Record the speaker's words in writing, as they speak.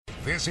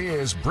This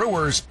is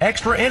Brewers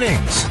Extra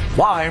Innings,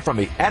 live from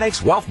the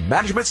Innings Wealth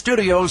Management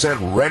Studios at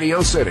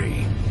Radio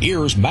City.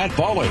 Here's Matt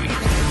Pauley.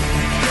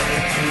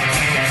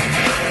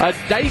 A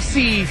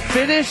dicey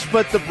finish,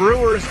 but the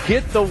Brewers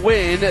get the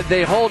win.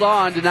 They hold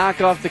on to knock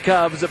off the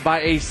Cubs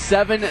by a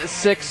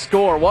 7-6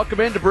 score.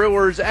 Welcome into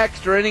Brewers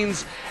Extra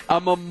Innings,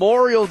 a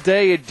Memorial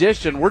Day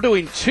edition. We're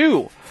doing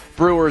two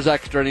Brewers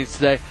Extra Innings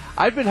today.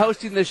 I've been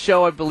hosting this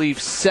show, I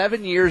believe,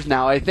 7 years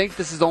now. I think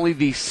this is only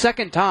the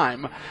second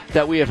time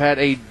that we have had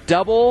a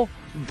double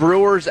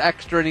Brewers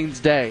Extra Innings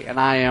day, and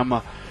I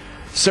am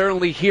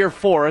certainly here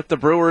for it. The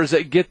Brewers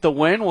get the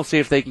win. We'll see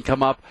if they can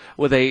come up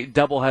with a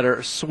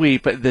doubleheader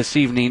sweep this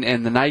evening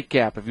in the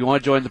nightcap. If you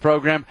want to join the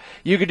program,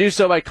 you can do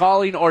so by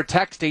calling or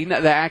texting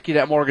the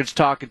AccuNet Mortgage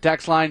Talk and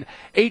Text line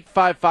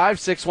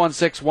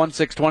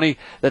 855-616-1620.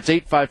 That's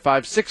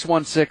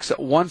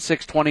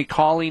 855-616-1620,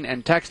 calling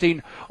and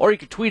texting. Or you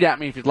can tweet at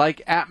me if you'd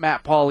like, at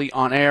Matt Pauley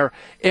on air,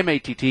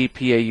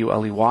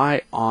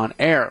 MattPauley on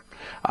air.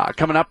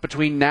 Coming up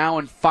between now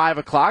and 5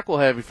 o'clock, we'll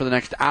have you for the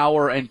next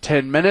hour and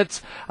 10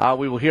 minutes.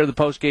 We will hear the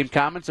post-game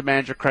comments of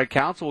manager Craig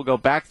Counsell. We'll go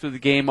back through the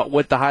game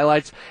with the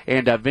highlights,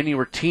 and Vinny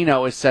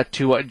Rottino is set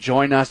to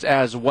join us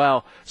as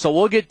well. So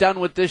we'll get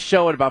done with this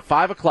show at about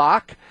 5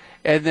 o'clock,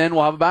 and then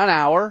we'll have about an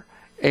hour,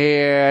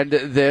 and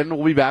then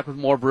we'll be back with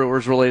more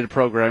Brewers-related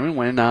programming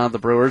when the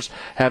Brewers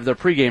have their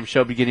pregame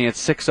show beginning at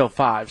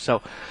 6:05.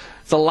 So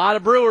it's a lot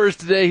of Brewers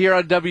today here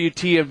on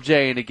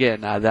WTMJ, and again,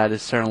 that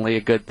is certainly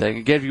a good thing.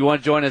 Again, if you want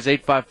to join us,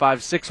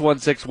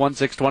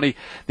 855-616-1620,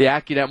 the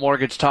AccuNet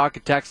Mortgage Talk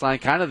and Text line.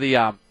 Kind of the,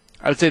 I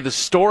would say, the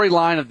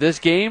storyline of this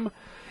game.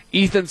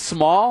 Ethan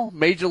Small,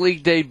 Major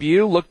League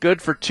debut, looked good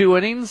for 2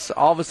 innings.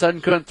 All of a sudden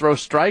couldn't throw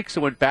strikes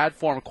and went bad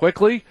for him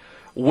quickly.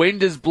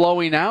 Wind is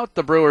blowing out.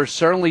 The Brewers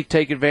certainly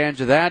take advantage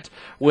of that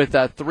with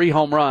 3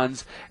 home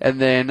runs. And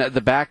then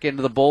the back end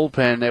of the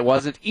bullpen, it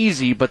wasn't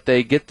easy, but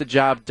they get the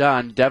job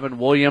done. Devin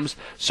Williams,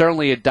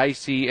 certainly a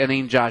dicey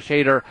inning. Josh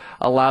Hader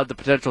allowed the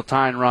potential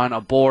tying run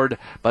aboard,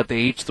 but they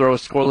each throw a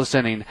scoreless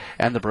inning,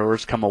 and the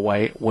Brewers come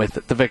away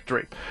with the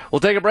victory. We'll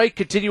take a break,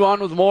 continue on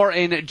with more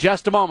in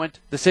just a moment.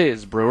 This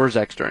is Brewers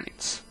Extra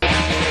Innings.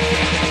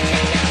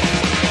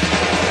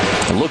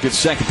 A look at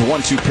second, the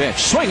 1-2 pitch.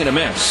 Swing and a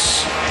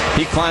miss.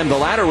 He climbed the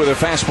ladder with a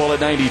fastball at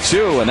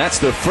 92, and that's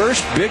the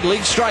first big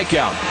league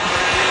strikeout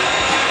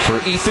for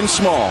Ethan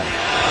Small.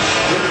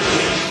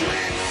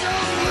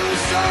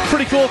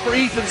 Pretty cool for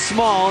Ethan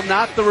Small.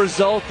 Not the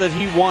result that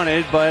he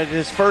wanted, but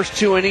his first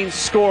 2 innings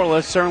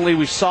scoreless. Certainly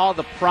we saw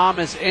the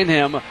promise in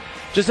him.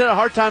 Just had a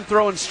hard time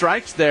throwing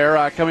strikes there,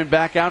 coming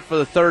back out for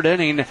the 3rd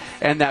inning,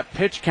 and that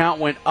pitch count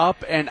went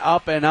up and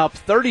up and up.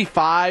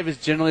 35 is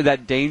generally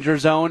that danger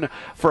zone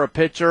for a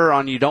pitcher.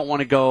 You don't want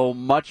to go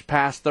much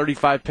past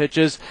 35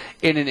 pitches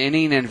in an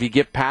inning, and if you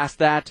get past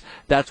that,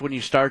 that's when you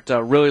start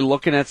really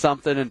looking at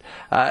something. And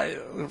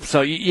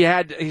so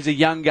he's a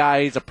young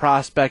guy, he's a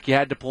prospect. You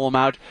had to pull him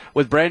out.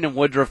 With Brandon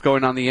Woodruff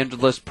going on the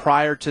injured list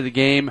prior to the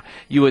game,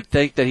 you would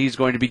think that he's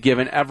going to be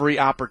given every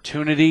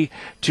opportunity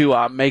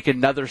to make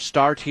another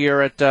start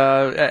here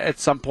at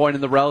some point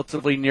in the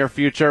relatively near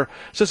future.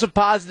 So some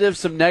positives,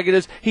 some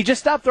negatives. He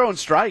just stopped throwing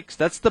strikes.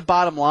 That's the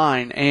bottom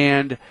line.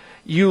 And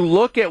you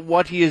look at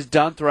what he has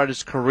done throughout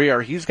his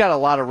career, he's got a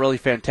lot of really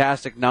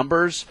fantastic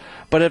numbers.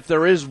 But if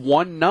there is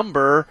one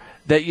number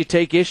that you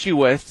take issue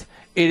with,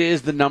 it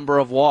is the number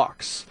of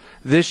walks.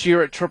 This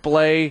year at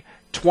AAA,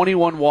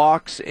 21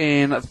 walks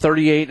in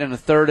 38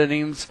 1/3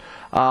 innings.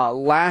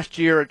 Last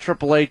year at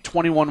AAA,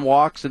 21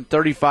 walks in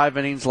 35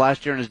 innings.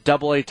 Last year in his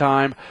AA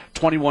time,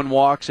 21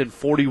 walks in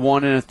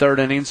 41 1/3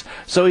 innings.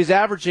 So he's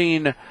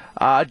averaging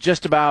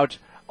just about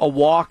a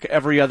walk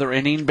every other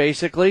inning,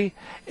 basically,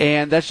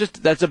 and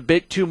that's a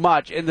bit too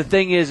much. And the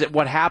thing is,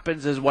 what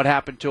happens is what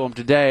happened to him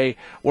today,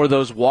 where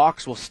those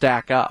walks will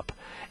stack up.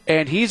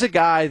 And he's a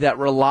guy that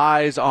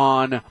relies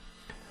on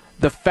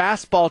the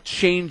fastball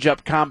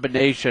changeup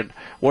combination,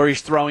 where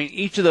he's throwing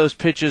each of those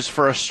pitches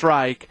for a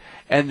strike,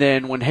 and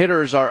then when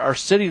hitters are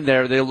sitting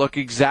there, they look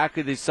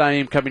exactly the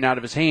same coming out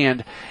of his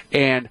hand,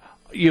 and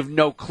you have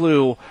no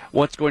clue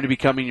what's going to be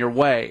coming your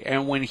way.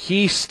 And when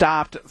he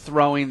stopped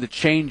throwing the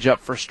changeup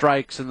for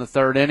strikes in the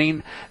 3rd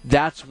inning,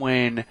 that's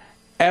when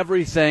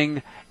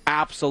everything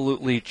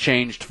absolutely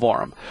changed for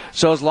him.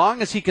 So as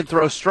long as he can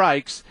throw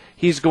strikes,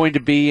 he's going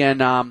to be in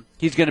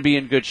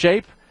good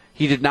shape.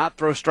 He did not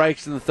throw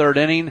strikes in the 3rd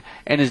inning,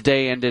 and his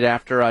day ended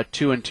after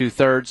 2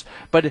 2/3.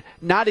 But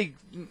not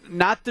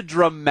the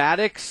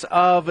dramatics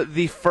of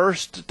the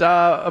first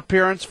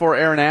appearance for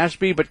Aaron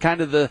Ashby, but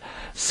kind of the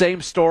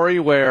same story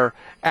where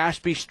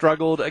Ashby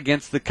struggled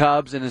against the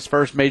Cubs in his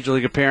first Major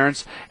League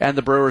appearance, and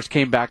the Brewers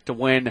came back to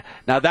win.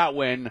 Now that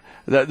win,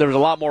 there was a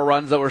lot more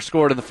runs that were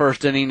scored in the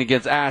first inning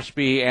against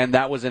Ashby, and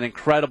that was an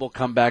incredible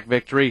comeback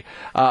victory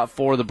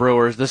for the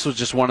Brewers. This was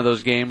just one of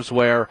those games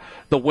where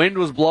the wind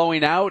was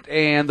blowing out,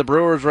 and the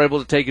Brewers were able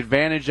to take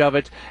advantage of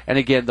it, and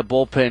again, the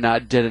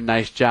bullpen did a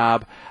nice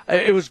job.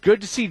 It was good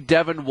to see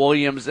Devin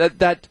Williams.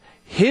 That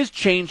his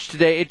change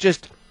today,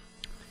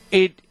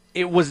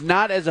 it was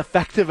not as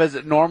effective as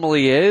it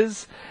normally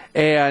is,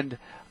 and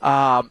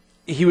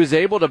he was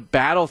able to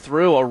battle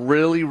through a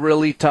really,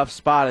 really tough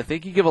spot. I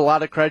think you give a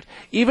lot of credit,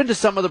 even to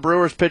some of the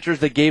Brewers pitchers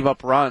that gave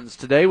up runs.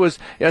 Today was,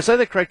 something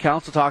that Craig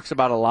Counsell talks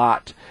about a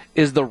lot,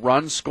 is the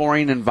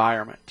run-scoring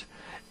environment.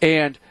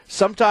 And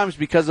sometimes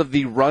because of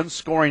the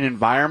run-scoring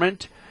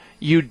environment,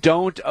 you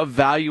don't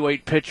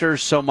evaluate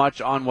pitchers so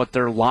much on what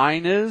their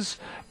line is,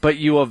 but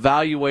you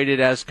evaluate it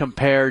as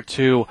compared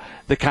to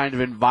the kind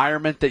of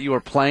environment that you are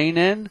playing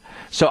in.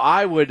 So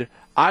I would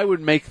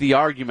make the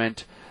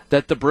argument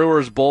that the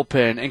Brewers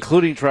bullpen,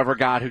 including Trevor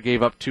Gott, who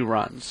gave up 2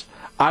 runs,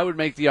 I would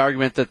make the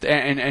argument that,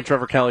 and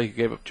Trevor Kelly, who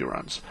gave up 2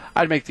 runs,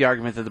 I'd make the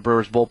argument that the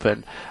Brewers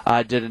bullpen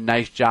did a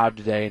nice job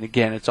today. And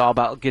again, it's all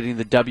about getting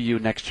the W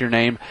next to your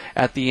name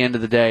at the end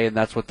of the day, and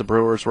that's what the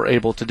Brewers were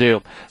able to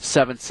do.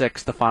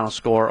 7-6, the final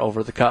score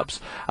over the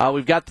Cubs.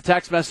 We've got the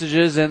text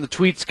messages and the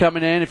tweets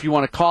coming in. If you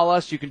want to call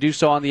us, you can do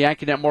so on the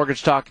AccuNet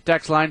Mortgage Talk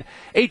text line,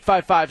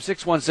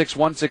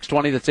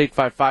 855-616-1620. That's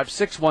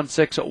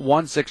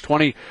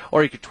 855-616-1620.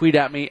 Or you can tweet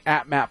at me,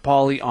 at Matt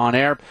Pauley on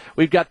air.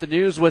 We've got the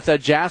news with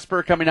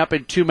Jasper coming up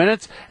in 2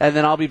 minutes, and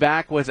then I'll be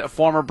back with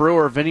former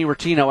Brewer Vinny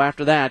Rottino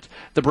after that.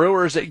 The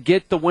Brewers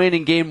get the win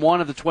in Game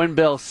 1 of the Twin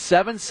Bill,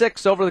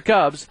 7-6 over the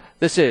Cubs.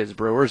 This is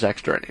Brewers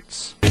Extra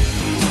Innings.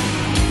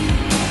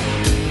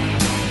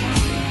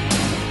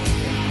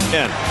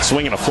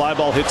 Swinging a fly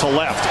ball hit to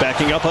left,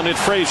 backing up on it,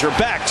 Frazier,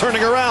 back,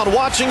 turning around,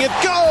 watching it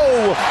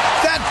go!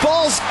 That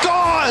ball's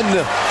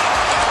gone!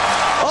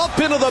 Up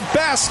into the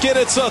basket,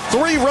 it's a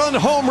 3-run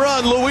home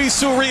run,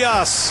 Luis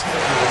Urias.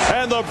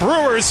 And the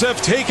Brewers have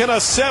taken a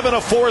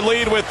 7-4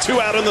 lead with 2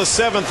 out in the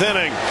 7th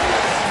inning.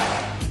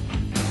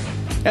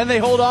 And they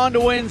hold on to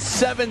win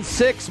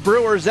 7-6.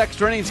 Brewers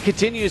Extra Innings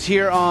continues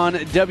here on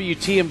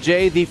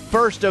WTMJ. The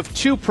first of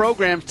 2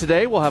 programs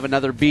today. We'll have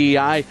another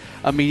BEI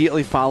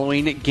immediately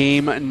following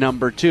game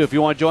number 2. If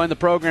you want to join the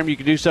program, you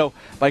can do so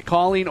by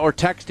calling or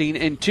texting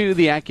into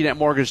the AccuNet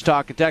Mortgage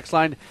Talk and text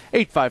line,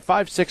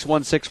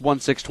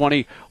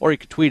 855-616-1620, or you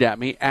can tweet at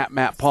me, at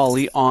Matt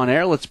Pauley on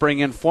air. Let's bring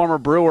in former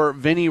Brewer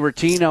Vinny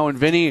Rottino. And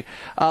Vinny,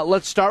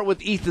 let's start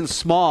with Ethan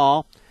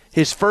Small.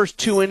 His first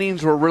 2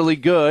 innings were really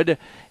good.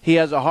 He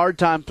has a hard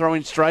time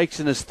throwing strikes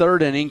in his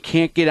 3rd inning,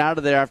 can't get out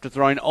of there after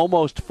throwing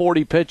almost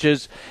 40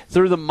 pitches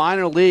through the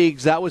minor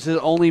leagues. That was his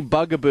only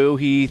bugaboo.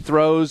 He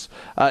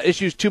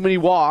issues too many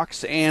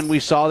walks, and we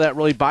saw that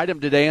really bite him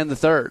today in the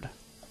 3rd.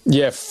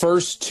 Yeah,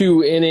 first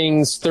 2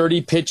 innings, 30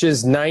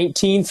 pitches,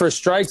 19 for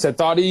strikes. I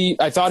thought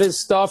his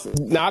stuff,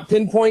 not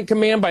pinpoint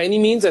command by any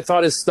means. I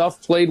thought his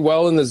stuff played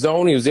well in the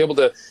zone. He was able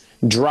to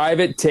drive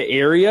it to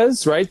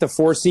areas, right? The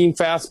 4-seam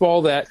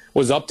fastball that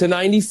was up to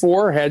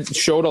 94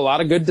 showed a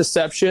lot of good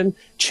deception.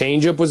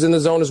 Changeup was in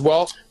the zone as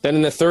well. Then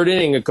in the 3rd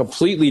inning, a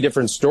completely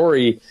different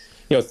story.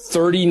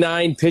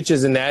 39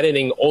 pitches in that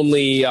inning,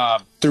 only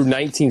through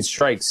 19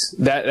 strikes.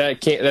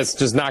 That's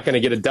just not going to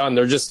get it done.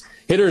 They're just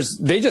hitters.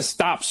 They just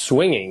stopped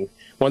swinging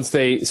once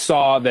they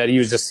saw that he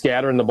was just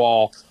scattering the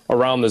ball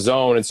around the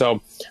zone. And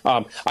so,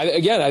 I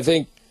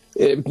think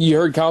you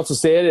heard Counsell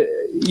say it.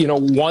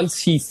 Once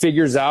he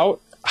figures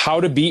out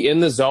how to be in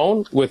the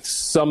zone with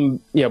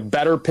some,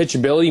 better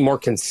pitchability, more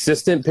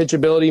consistent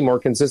pitchability, more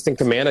consistent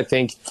command, I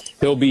think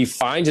he'll be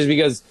fine, just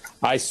because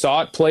I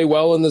saw it play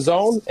well in the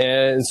zone,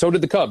 and so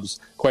did the Cubs,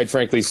 quite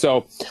frankly.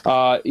 So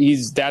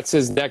that's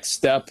his next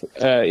step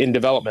in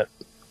development.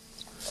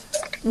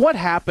 What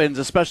happens,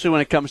 especially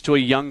when it comes to a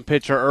young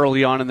pitcher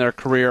early on in their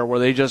career, where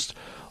they just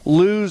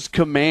lose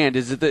command?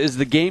 Is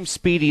the game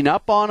speeding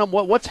up on them?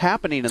 What's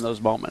happening in those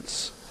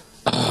moments?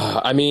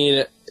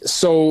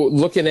 So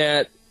looking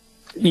at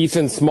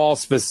Ethan Small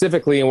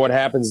specifically and what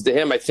happens to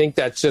him, I think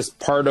that's just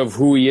part of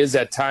who he is.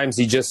 At times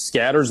he just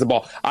scatters the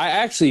ball. I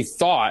actually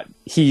thought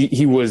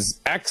he was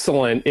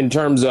excellent in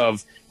terms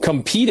of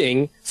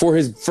competing for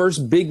his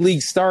first big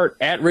league start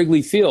at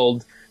Wrigley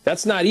Field.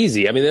 That's not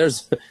easy.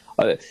 There's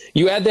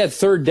you add that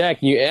 3rd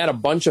deck and you add a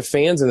bunch of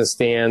fans in the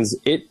stands,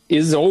 it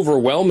is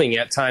overwhelming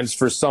at times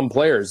for some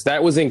players.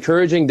 That was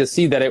encouraging to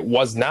see that it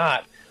was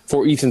not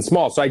for Ethan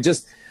Small. So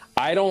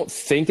I don't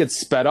think it's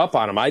sped up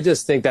on him. I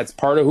just think that's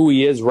part of who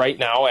he is right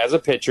now as a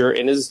pitcher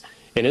in his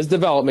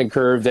development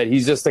curve, that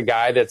he's just a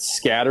guy that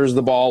scatters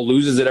the ball,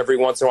 loses it every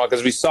once in a while,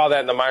 because we saw that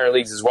in the minor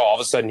leagues as well. All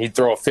of a sudden he'd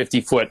throw a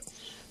 50-foot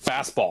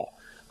fastball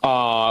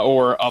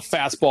or a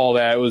fastball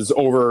that was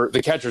over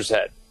the catcher's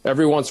head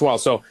every once in a while.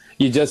 So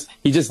he just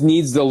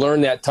needs to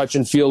learn that touch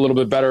and feel a little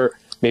bit better,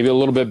 maybe a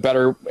little bit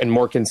better and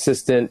more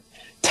consistent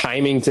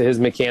timing to his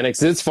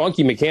mechanics. It's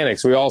funky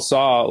mechanics. We all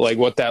saw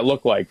what that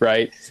looked like,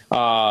 right?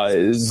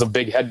 This is a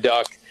big head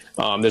duck.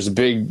 There's a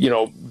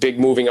big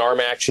moving arm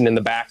action in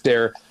the back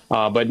there,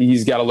 but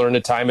he's got to learn to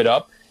time it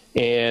up,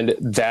 and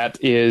that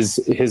is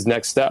his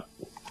next step.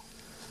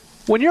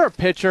 When you're a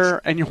pitcher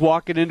and you're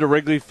walking into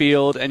Wrigley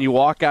Field and you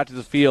walk out to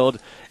the field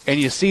and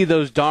you see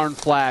those darn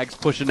flags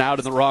pushing out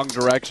in the wrong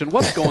direction,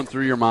 what's going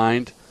through your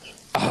mind?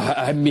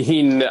 I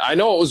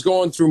know what was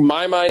going through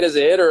my mind as a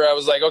hitter. I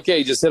was like,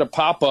 okay, just hit a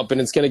pop-up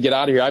and it's going to get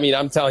out of here.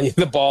 I'm telling you,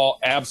 the ball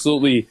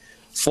absolutely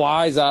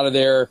flies out of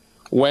there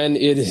when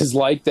it is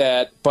like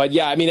that. But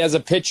yeah, I mean, as a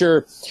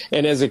pitcher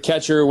and as a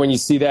catcher, when you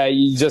see that,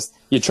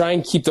 you try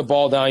and keep the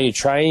ball down, you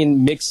try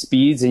and mix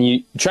speeds, and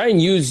you try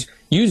and use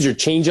your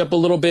changeup a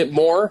little bit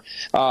more,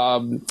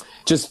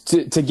 just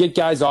to get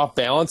guys off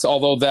balance,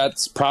 although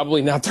that's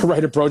probably not the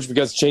right approach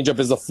because changeup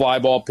is a fly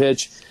ball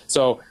pitch.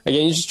 So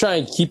again, you just try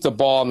and keep the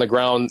ball on the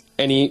ground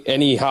any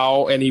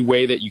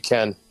way that you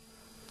can.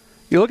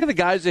 You look at the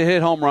guys that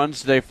hit home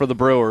runs today for the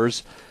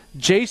Brewers.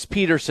 Jace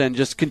Peterson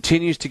just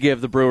continues to give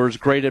the Brewers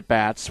great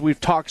at-bats.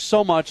 We've talked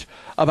so much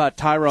about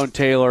Tyrone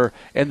Taylor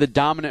and the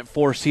dominant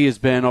force he has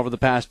been over the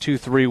past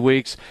 2-3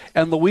 weeks,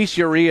 and Luis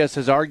Urias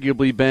has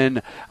arguably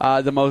been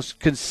the most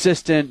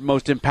consistent,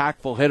 most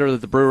impactful hitter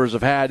that the Brewers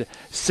have had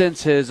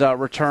since his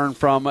return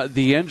from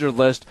the injured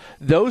list.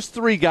 Those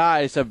three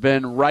guys have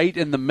been right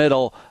in the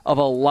middle of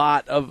a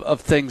lot of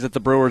things that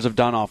the Brewers have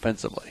done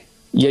offensively.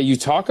 Yeah, you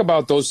talk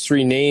about those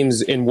three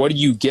names, and what do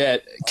you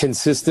get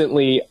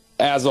consistently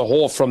as a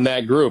whole from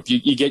that group?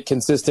 You get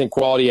consistent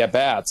quality at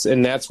bats,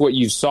 and that's what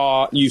you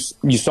saw. You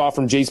saw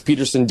from Jace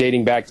Peterson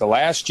dating back to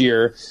last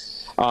year,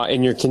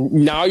 and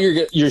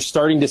you're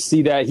starting to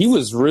see that he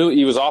was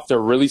off to a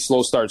really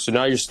slow start. So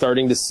now you're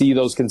starting to see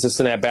those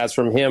consistent at bats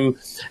from him.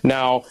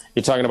 Now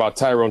you're talking about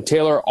Tyrone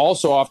Taylor,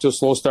 also off to a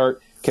slow start,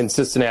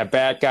 consistent at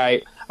bat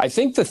guy. I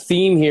think the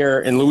theme here,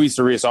 and Luis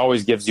Urias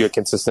always gives you a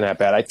consistent at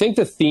bat. I think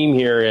the theme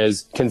here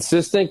is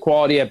consistent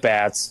quality at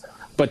bats,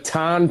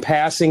 baton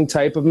passing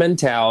type of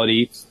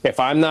mentality. If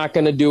I'm not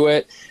going to do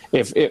it,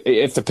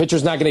 if the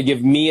pitcher's not going to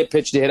give me a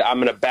pitch to hit, I'm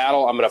going to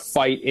battle, I'm going to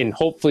fight, and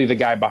hopefully the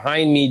guy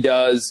behind me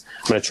does.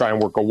 I'm going to try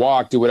and work a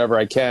walk, do whatever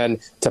I can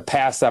to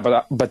pass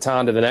that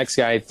baton to the next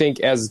guy. I think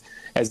as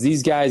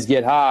these guys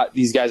get hot,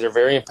 these guys are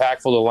very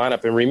impactful to the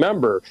lineup. And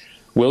remember,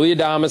 Willy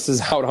Adames is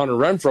out, Hunter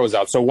Renfroe's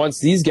out. So once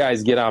these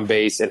guys get on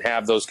base and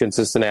have those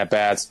consistent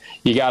at-bats,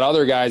 you got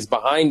other guys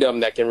behind them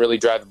that can really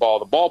drive the ball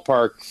to the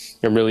ballpark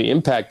and really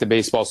impact the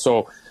baseball.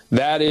 So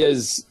that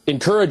is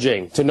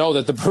encouraging to know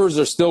that the Brewers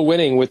are still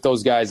winning with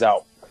those guys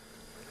out.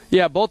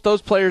 Yeah, both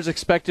those players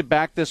expected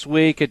back this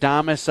week.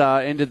 Adames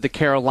ended the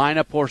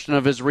Carolina portion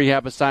of his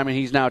rehab assignment.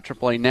 He's now at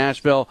AAA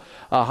Nashville.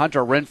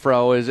 Hunter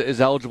Renfroe is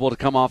eligible to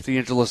come off the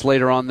injured list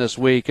later on this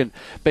week. And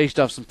based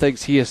off some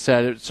things he has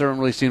said, it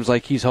certainly seems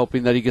like he's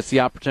hoping that he gets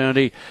the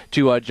opportunity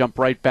to jump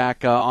right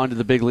back onto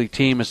the big league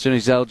team as soon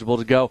as he's eligible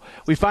to go.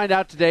 We find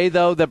out today,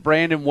 though, that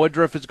Brandon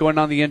Woodruff is going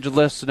on the injured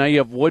list. So now you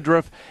have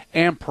Woodruff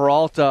and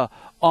Peralta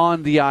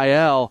on the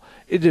IL.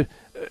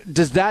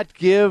 Does that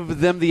give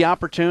them the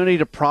opportunity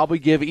to probably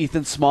give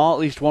Ethan Small at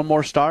least one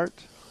more start?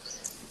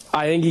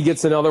 I think he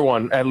gets another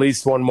one, at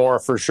least one more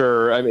for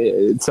sure. I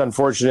mean, it's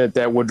unfortunate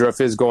that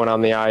Woodruff is going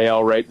on the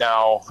IL right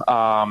now.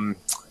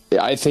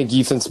 I think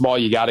Ethan Small,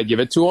 you got to give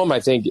it to him. I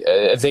think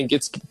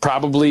it's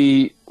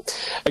probably,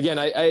 again,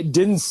 I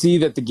didn't see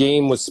that the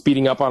game was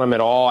speeding up on him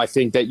at all. I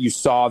think that you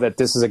saw that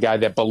this is a guy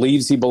that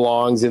believes he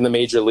belongs in the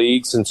major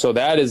leagues, and so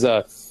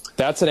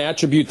that's an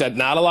attribute that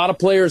not a lot of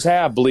players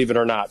have, believe it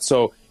or not.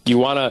 So you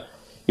want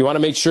to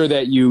make sure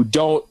that you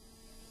don't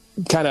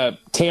kind of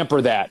tamper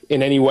that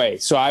in any way.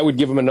 So I would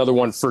give him another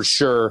one for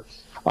sure,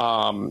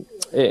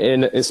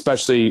 and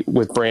especially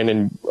with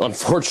Brandon,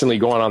 unfortunately,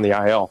 going on the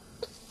IL.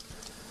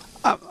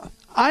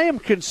 I am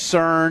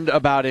concerned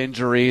about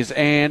injuries,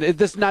 and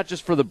this is not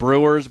just for the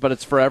Brewers, but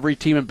it's for every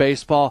team in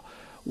baseball.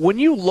 When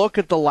you look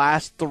at the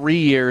last 3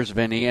 years,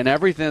 Vinny, and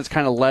everything that's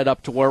kind of led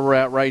up to where we're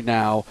at right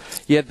now,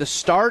 you had the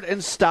start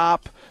and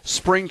stop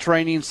spring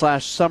training /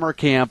 summer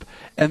camp,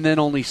 and then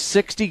only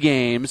 60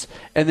 games,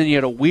 and then you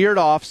had a weird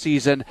off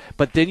season,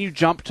 but then you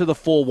jumped to the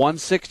full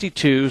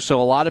 162,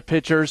 so a lot of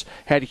pitchers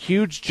had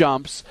huge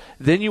jumps.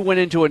 Then you went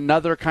into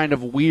another kind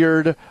of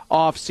weird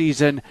off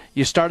season.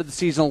 You started the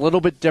season a little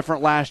bit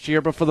different last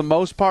year, but for the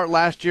most part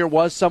last year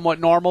was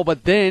somewhat normal,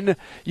 but then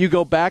you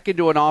go back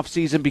into an off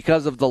season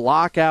because of the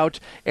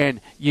lockout,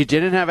 and you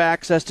didn't have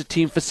access to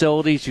team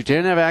facilities, you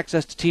didn't have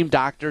access to team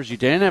doctors, you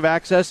didn't have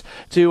access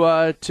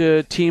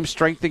to team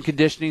strength and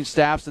conditioning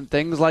staffs and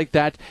things like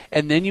that,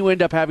 and then you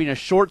end up having a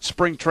short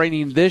spring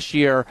training this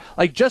year.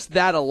 Like, just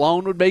that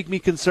alone would make me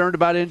concerned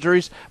about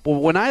injuries. But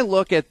when I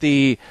look at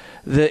the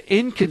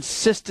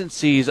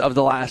inconsistencies of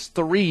the last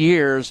 3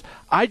 years,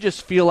 I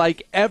just feel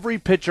like every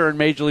pitcher in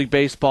Major League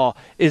Baseball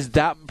is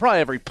that, probably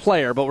every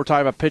player, but we're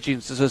talking about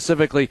pitching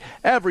specifically,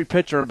 every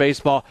pitcher in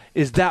baseball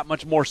is that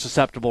much more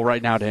susceptible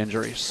right now to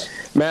injuries.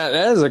 Matt,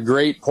 that is a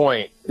great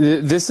point.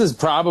 This is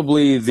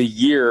probably the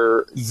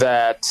year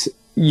that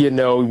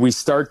we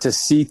start to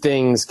see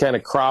things kind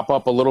of crop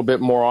up a little bit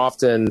more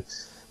often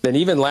than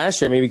even last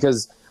year. I mean,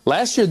 because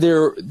last year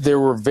they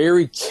were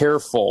very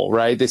careful,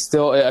 right?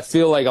 I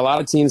feel like a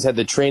lot of teams had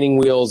the training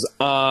wheels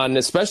on,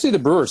 especially the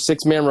Brewers,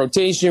 6-man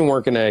rotation.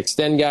 We're going to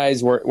extend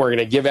guys. We're going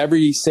to give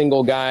every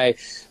single guy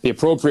the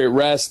appropriate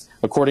rest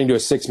according to a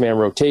 6-man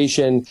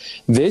rotation.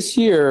 This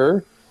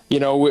year,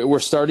 we're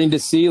starting to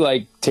see,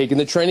 like, taking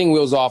the training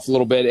wheels off a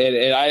little bit.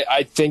 And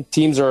I think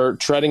teams are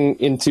treading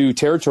into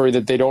territory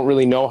that they don't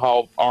really know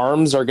how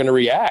arms are going to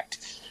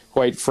react,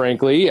 quite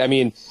frankly. I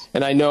mean,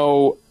 and I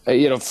know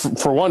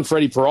for one,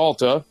 Freddie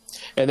Peralta,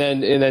 and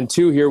then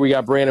two, here we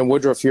got Brandon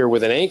Woodruff here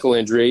with an ankle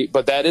injury,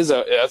 but that's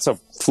a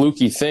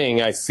fluky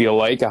thing. I feel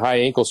like a high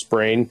ankle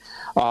sprain.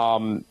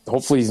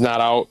 Hopefully he's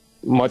not out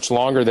much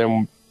longer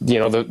than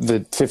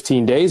the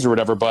 15 days or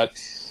whatever. But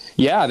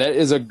yeah, that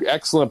is an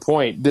excellent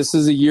point. This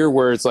is a year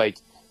where it's like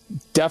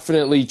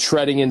definitely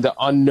treading into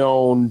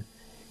unknown,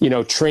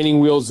 training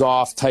wheels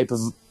off type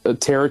of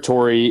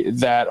territory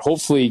that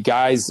hopefully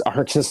guys aren't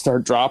going to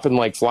start dropping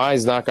like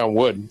flies, knock on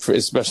wood,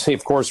 especially,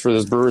 of course, for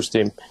this Brewers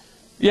team.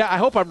 Yeah, I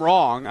hope I'm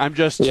wrong. I'm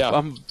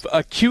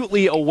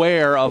acutely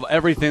aware of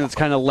everything that's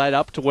kind of led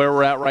up to where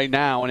we're at right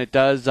now, and it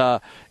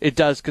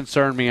does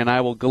concern me, and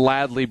I will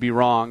gladly be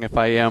wrong if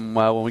I am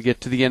when we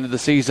get to the end of the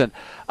season.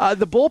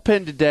 The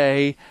bullpen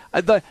today,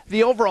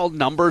 the overall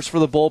numbers for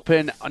the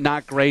bullpen,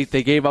 not great.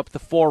 They gave up the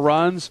 4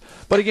 runs.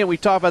 But again, we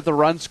talk about the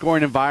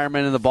run-scoring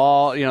environment and the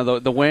ball,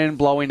 the wind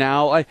blowing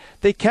out.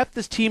 They kept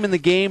this team in the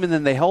game, and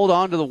then they held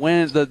on to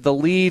the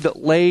lead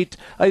late.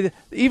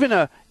 Even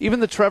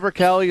the Trevor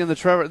Kelly and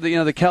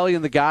the Kelly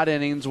and the Gott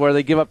innings where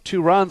they give up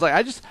 2 runs.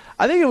 I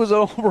think it was an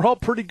overall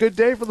pretty good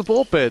day for the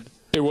bullpen.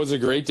 It was a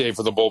great day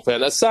for the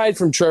bullpen. Aside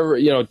from Trevor,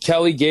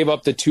 Kelly gave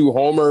up the 2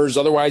 homers.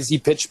 Otherwise, he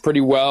pitched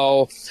pretty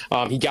well.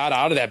 He got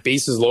out of that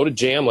bases-loaded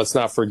jam. Let's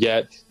not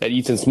forget that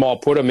Ethan Small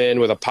put him in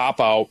with a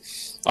pop-out.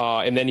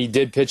 And then he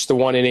did pitch the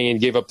 1 inning and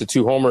gave up the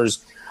 2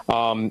 homers.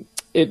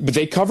 But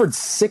they covered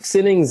 6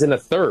 innings in a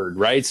third,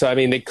 right? So,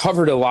 they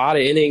covered a lot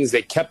of innings.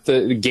 They kept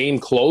the game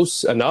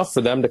close enough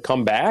for them to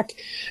come back.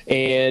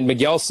 And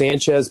Miguel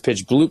Sanchez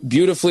pitched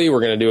beautifully. We're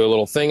going to do a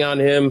little thing on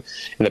him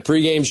in the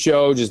pregame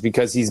show just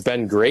because he's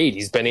been great.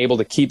 He's been able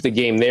to keep the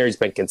game there. He's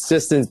been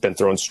consistent. He's been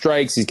throwing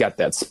strikes. He's got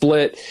that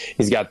split.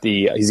 He's got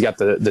the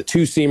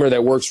 2-seamer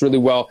that works really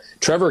well.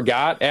 Trevor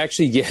Gott,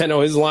 actually, I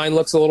know his line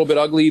looks a little bit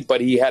ugly, but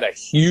he had a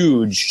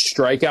huge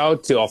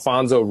strikeout to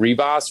Alfonso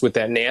Rivas with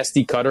that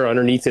nasty cutter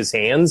underneath his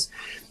hands.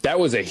 That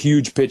was a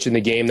huge pitch in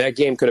the game. That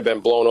game could have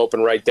been blown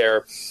open right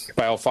there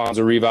by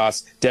Alfonso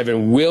Rivas.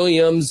 Devin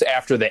Williams,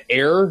 after the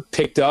error,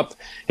 picked up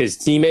his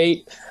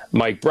teammate,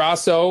 Mike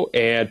Brasso,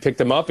 and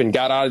picked him up and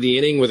got out of the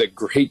inning with a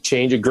great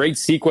change, a great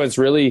sequence,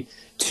 really,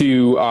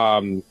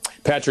 to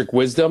Patrick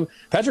Wisdom.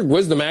 Patrick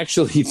Wisdom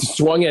actually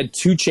swung at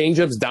 2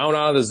 changeups down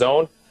out of the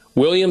zone.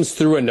 Williams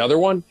threw another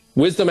one.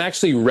 Wisdom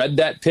actually read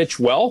that pitch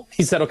well.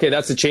 He said, okay,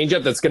 that's a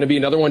changeup. That's going to be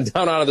another one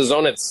down out of the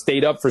zone. It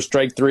stayed up for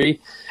strike 3.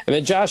 And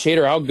then Josh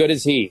Hader, how good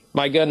is he?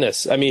 My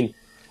goodness. I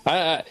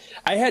had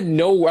I don't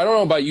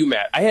know about you,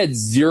 Matt. I had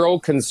zero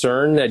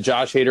concern that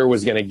Josh Hader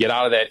was going to get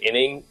out of that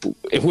inning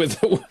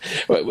with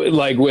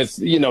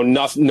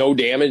no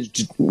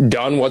damage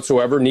done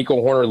whatsoever.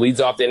 Nico Horner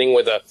leads off the inning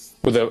with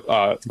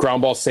a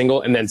ground ball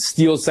single and then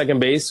steals second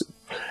base.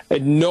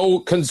 No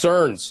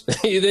concerns.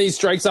 Then he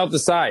strikes out the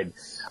side.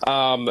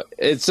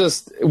 It's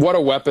just what a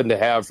weapon to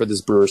have for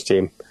this Brewers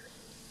team.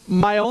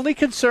 My only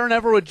concern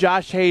ever with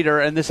Josh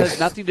Hader, and this has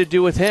nothing to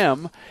do with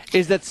him,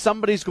 is that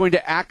somebody's going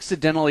to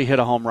accidentally hit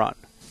a home run.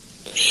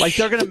 Like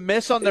they're going to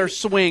miss on their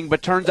swing,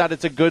 but turns out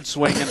it's a good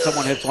swing and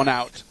someone hits one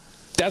out.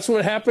 That's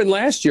what happened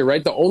last year,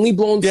 right? The only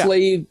blown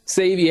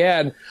save he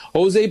had,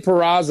 Jose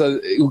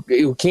Peraza,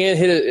 who can't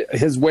hit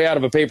his way out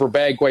of a paper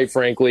bag, quite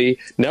frankly.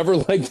 Never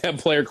liked that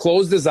player.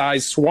 Closed his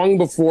eyes, swung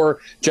before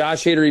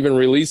Josh Hader even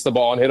released the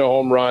ball and hit a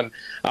home run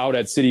out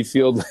at Citi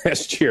Field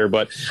last year.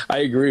 But I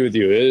agree with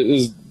you.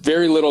 There's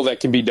very little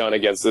that can be done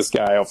against this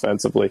guy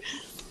offensively.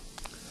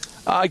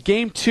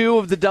 Game 2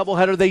 of the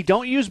doubleheader, they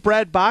don't use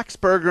Brad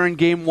Boxberger in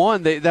Game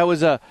 1.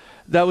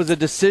 That was a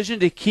decision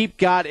to keep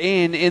Gott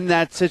in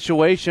that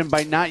situation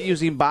by not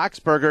using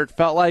Boxberger. It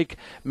felt like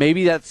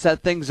maybe that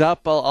set things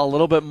up a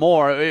little bit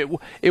more.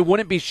 It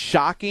wouldn't be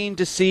shocking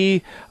to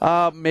see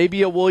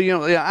maybe a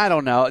William. I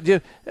don't know.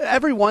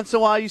 Every once in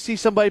a while you see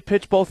somebody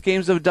pitch both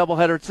games of a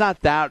doubleheader. It's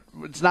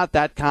not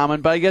that common,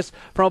 but I guess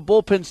from a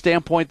bullpen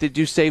standpoint, they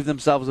do save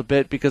themselves a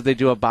bit because they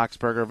do have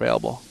Boxberger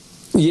available.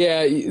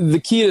 Yeah, the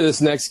key to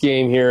this next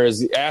game here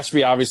is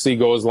Ashby obviously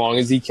go as long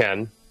as he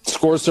can.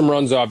 Score some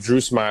runs off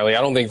Drew Smiley.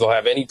 I don't think they'll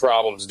have any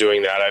problems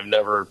doing that. I've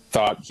never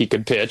thought he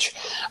could pitch.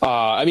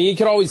 He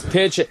could always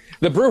pitch.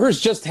 The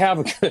Brewers just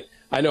have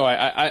I know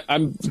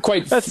I'm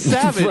quite... That's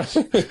savage.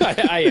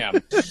 I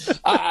am.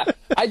 I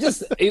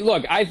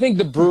think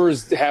the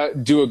Brewers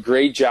do a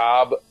great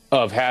job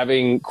of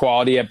having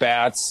quality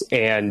at-bats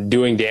and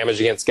doing damage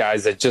against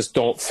guys that just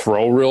don't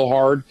throw real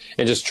hard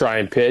and just try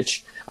and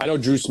pitch. I know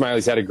Drew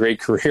Smiley's had a great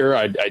career.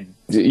 My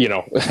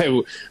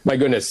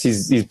goodness,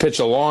 he's pitched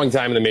a long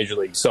time in the major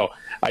league, so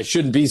I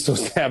shouldn't be so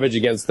savage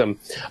against them.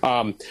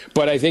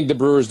 But I think the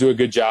Brewers do a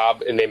good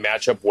job, and they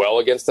match up well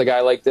against a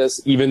guy like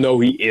this, even though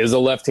he is a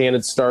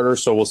left-handed starter,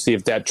 so we'll see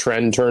if that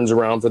trend turns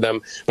around for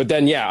them. But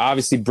then,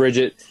 obviously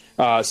Bridget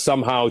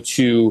somehow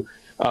to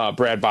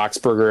Brad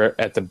Boxberger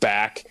at the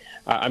back.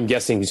 I'm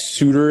guessing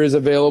Suter is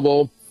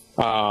available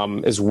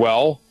as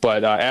well,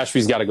 but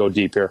Ashby's got to go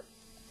deep here.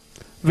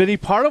 Vinny,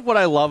 part of what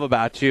I love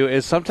about you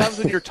is sometimes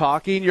when you're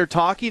talking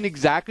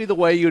exactly the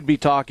way you would be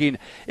talking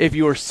if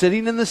you were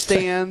sitting in the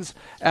stands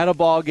at a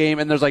ball game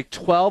and there's like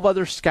 12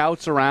 other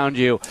scouts around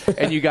you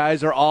and you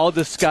guys are all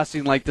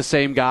discussing like the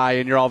same guy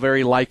and you're all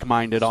very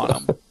like-minded on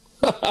him.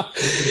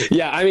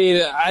 Yeah, I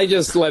mean, I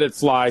just let it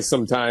fly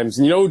sometimes.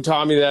 You know who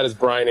taught me that is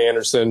Brian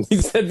Anderson. He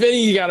said,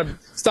 Vinny, you got to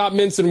stop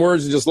mincing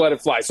words and just let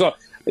it fly. So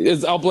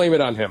I'll blame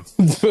it on him.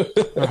 All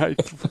right.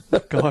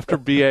 Go after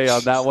BA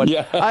on that one.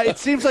 Yeah. It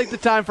seems like the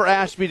time for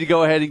Ashby to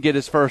go ahead and get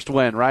his first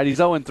win, right? He's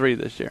 0-3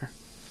 this year.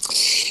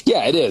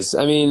 Yeah, it is.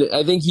 I mean,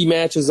 I think he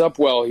matches up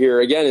well here.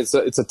 Again, it's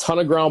a ton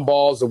of ground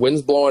balls. The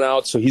wind's blowing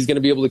out, so he's going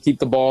to be able to keep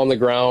the ball on the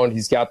ground.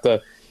 He's got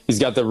the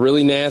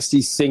really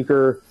nasty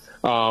sinker.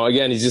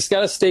 Again, he's just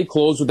got to stay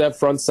close with that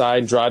front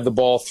side, drive the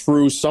ball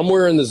through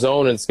somewhere in the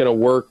zone, and it's going to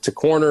work to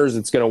corners.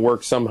 It's going to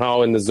work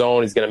somehow in the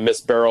zone. He's going to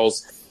miss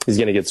barrels. He's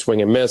going to get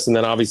swing and miss. And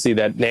then obviously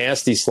that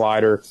nasty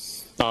slider.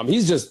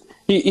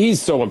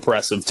 He's so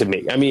impressive to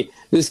me. I mean,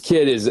 this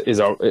kid is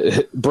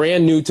a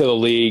brand new to the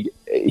league.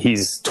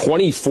 He's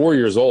 24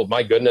 years old.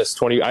 My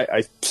goodness,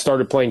 I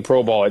started playing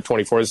pro ball at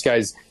 24. This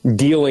guy's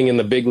dealing in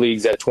the big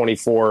leagues at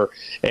 24,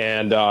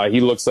 and he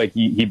looks like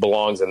he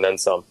belongs and then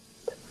some.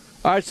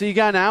 All right, so you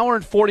got an hour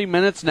and 40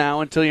 minutes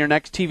now until your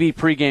next TV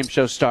pregame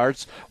show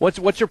starts.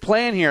 What's your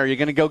plan here? Are you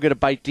going to go get a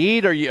bite to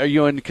eat? Are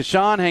you and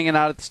Kashawn hanging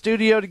out at the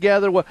studio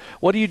together?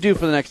 What do you do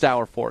for the next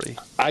hour 40?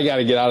 I got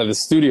to get out of the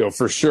studio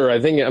for sure.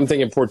 I'm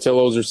thinking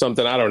Portillo's or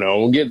something. I don't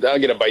know. I'll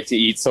get a bite to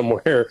eat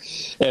somewhere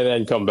and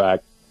then come back.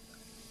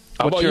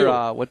 I'm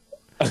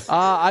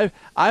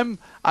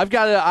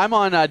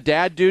on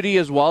dad duty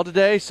as well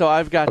today, so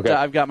I've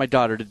got my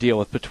daughter to deal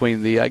with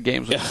between the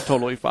games, which is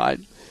totally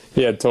fine.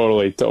 Yeah,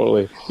 totally.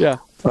 Yeah.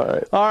 All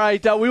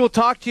right. We will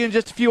talk to you in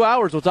just a few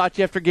hours. We'll talk to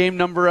you after game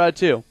number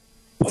 2.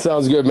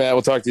 Sounds good, Matt.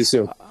 We'll talk to you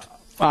soon.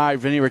 All right,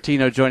 Vinny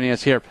Rottino joining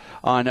us here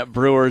on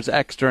Brewers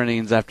Extra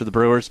Innings after the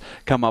Brewers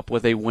come up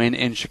with a win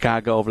in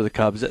Chicago over the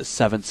Cubs at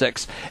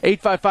 7-6.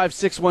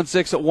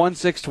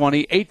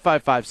 855-616-1620,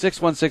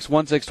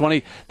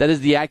 855-616-1620. That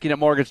is the AccuNet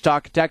Mortgage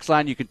Talk text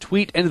line. You can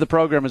tweet into the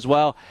program as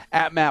well,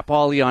 at Matt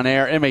Pauley on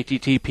air,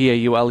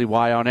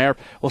 MattPauley on air.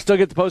 We'll still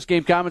get the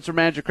post-game comments from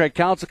manager Craig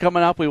Counsell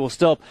coming up. We will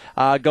still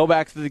go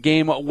back to the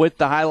game with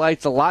the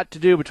highlights. A lot to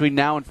do between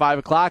now and 5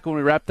 o'clock when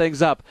we wrap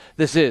things up.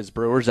 This is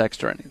Brewers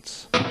Extra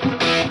Innings.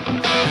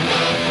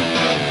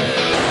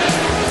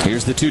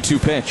 Here's the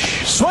 2-2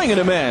 pitch. Swing and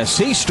a miss.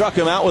 He struck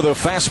him out with a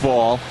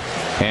fastball.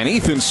 And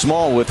Ethan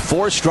Small with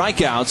 4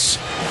 strikeouts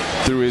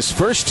through his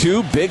first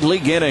 2 big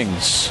league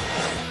innings.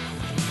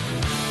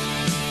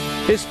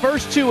 His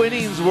first 2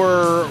 innings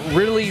were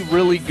really,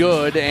 really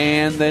good,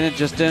 and then it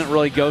just didn't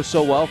really go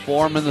so well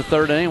for him in the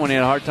 3rd inning when he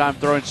had a hard time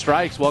throwing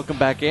strikes. Welcome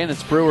back in.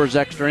 It's Brewers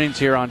Extra Innings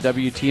here on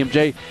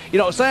WTMJ.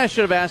 Something I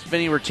should have asked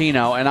Vinny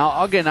Rottino, and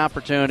I'll get an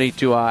opportunity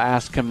to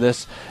ask him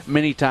this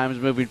many times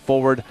moving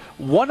forward.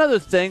 One other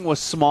thing with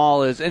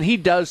Small is, and he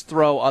does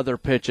throw other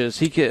pitches.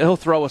 He'll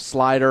throw a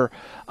slider,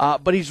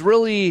 but he's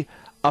really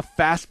a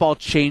fastball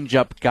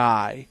changeup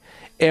guy.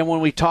 And when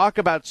we talk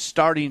about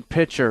starting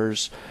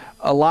pitchers,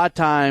 a lot of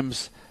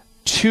times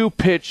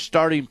 2-pitch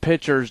starting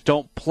pitchers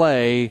don't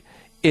play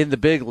in the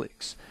big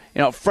leagues.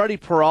 Freddie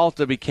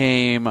Peralta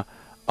became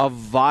a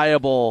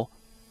viable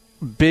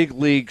big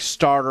league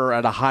starter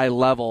at a high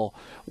level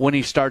when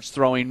he starts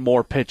throwing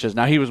more pitches.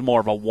 Now, he was more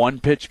of a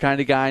 1-pitch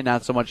kind of guy,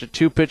 not so much a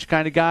 2-pitch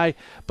kind of guy,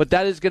 but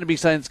that is going to be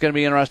something that's going to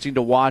be interesting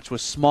to watch with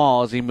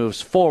Small as he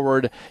moves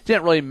forward. It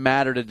didn't really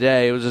matter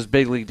today. It was his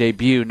big league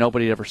debut.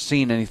 Nobody had ever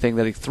seen anything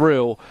that he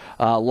threw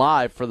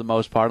live for the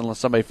most part, unless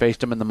somebody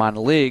faced him in the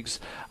minor leagues.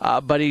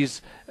 But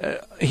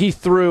he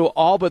threw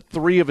all but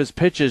 3 of his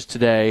pitches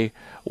today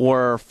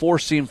were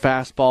four-seam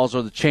fastballs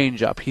or the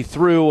changeup. He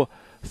threw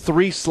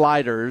 3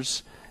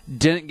 sliders,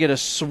 didn't get a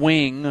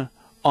swing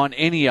on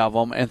any of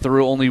them, and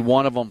threw only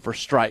 1 of them for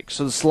strikes.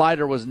 So the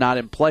slider was not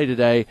in play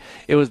today.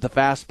 It was the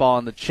fastball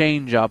and the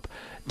changeup.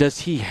 Does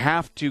he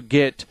have to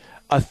get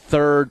a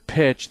 3rd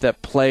pitch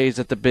that plays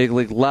at the big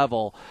league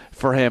level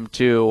for him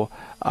to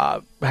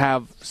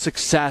have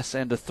success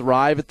and to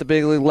thrive at the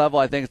big league level?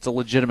 I think it's a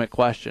legitimate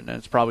question, and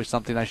it's probably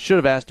something I should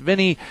have asked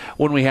Vinny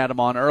when we had him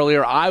on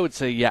earlier. I would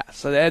say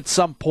yes. At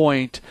some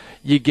point,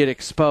 you get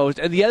exposed.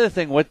 And the other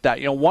thing with that,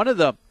 one of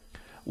the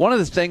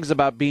things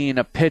about being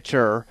a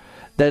pitcher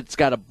that's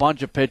got a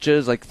bunch of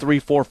pitches, like 3,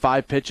 4,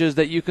 5 pitches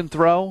that you can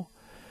throw,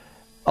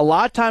 a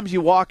lot of times you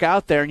walk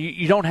out there and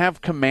you don't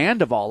have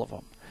command of all of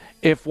them.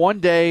 If one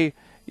day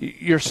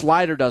your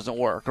slider doesn't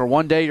work or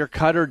one day your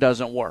cutter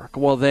doesn't work,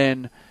 well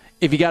then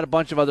if you got a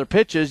bunch of other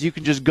pitches, you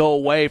can just go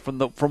away from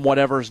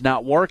whatever's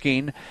not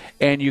working,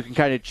 and you can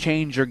kind of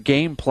change your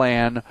game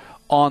plan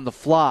on the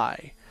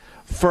fly.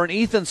 For an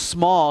Ethan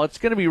Small, it's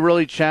going to be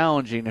really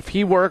challenging. If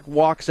he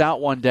walks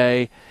out one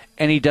day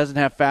and he doesn't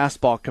have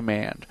fastball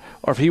command,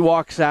 or if he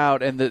walks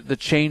out and the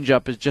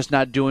changeup is just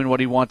not doing what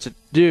he wants it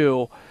to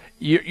do,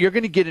 you're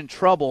going to get in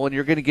trouble, and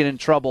you're going to get in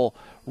trouble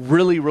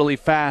really, really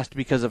fast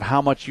because of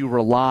how much you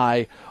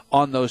rely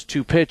on those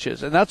two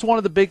pitches. And that's one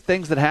of the big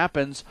things that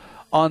happens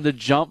on the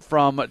jump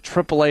from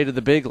AAA to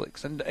the big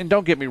leagues. And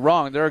don't get me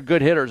wrong, there are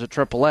good hitters at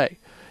AAA.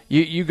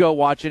 You go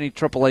watch any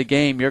AAA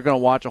game, you're going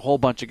to watch a whole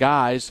bunch of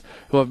guys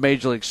who have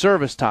Major League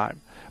service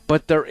time.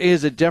 But there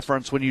is a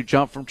difference when you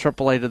jump from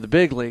AAA to the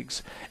big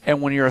leagues.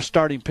 And when you're a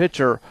starting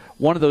pitcher,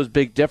 one of those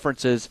big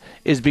differences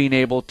is being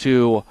able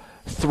to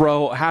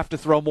have to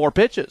throw more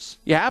pitches.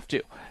 You have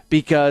to,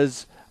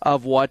 because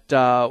of what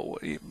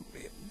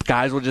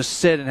guys will just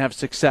sit and have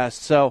success.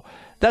 So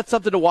that's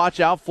something to watch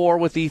out for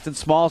with Ethan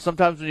Small.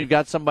 Sometimes when you've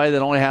got somebody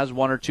that only has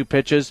one or two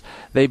pitches,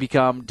 they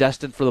become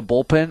destined for the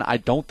bullpen. I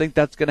don't think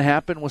that's going to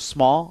happen with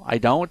Small. I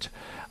don't.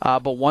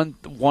 But one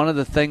of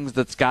the things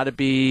that's got to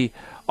be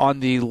on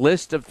the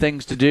list of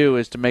things to do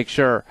is to make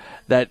sure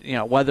that,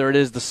 whether it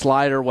is the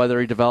slider, whether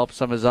he develops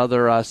some of his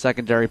other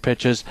secondary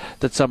pitches,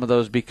 that some of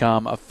those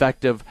become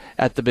effective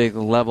at the big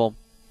level.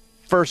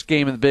 First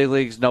game in the big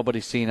leagues,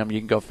 nobody's seen him.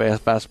 You can go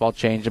fastball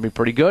change and be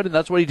pretty good, and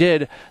that's what he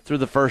did through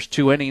the first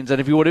 2 innings.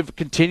 And if he would have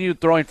continued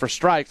throwing for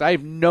strikes, I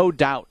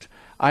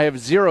have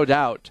zero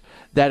doubt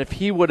that if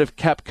he would have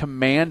kept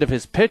command of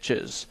his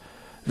pitches,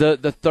 the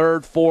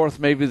third, fourth,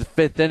 maybe the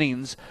fifth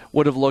innings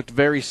would have looked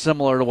very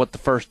similar to what the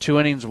first 2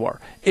 innings were.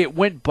 It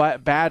went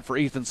bad for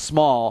Ethan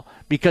Small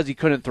because he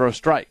couldn't throw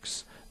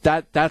strikes.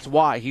 That's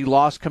why he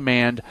lost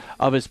command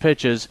of his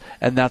pitches,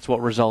 and that's what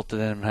resulted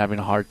in him having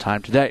a hard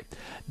time today.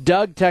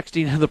 Doug,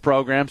 texting in the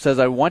program, says,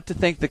 I want to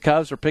thank the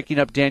Cubs for picking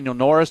up Daniel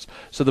Norris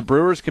so the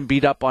Brewers can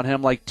beat up on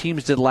him like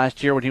teams did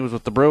last year when he was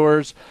with the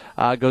Brewers.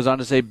 Goes on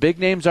to say, big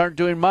names aren't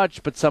doing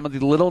much, but some of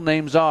the little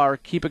names are.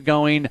 Keep it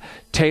going.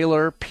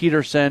 Taylor,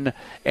 Peterson,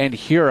 and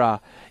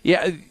Hira.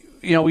 Yeah,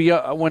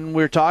 when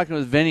we were talking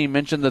with Vinny,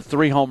 mentioned the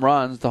 3 home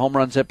runs, the home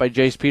runs hit by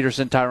Jace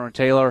Peterson, Tyrone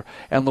Taylor,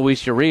 and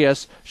Luis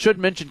Urias. Should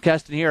mention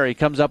Keston here. He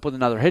comes up with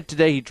another hit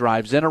today. He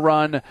drives in a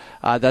run.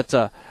 That's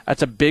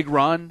a big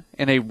run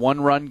in a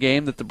 1-run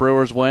game that the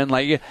Brewers win.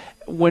 Like,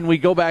 when we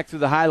go back through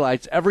the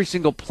highlights, every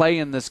single play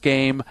in this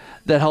game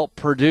that helped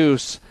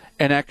produce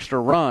an extra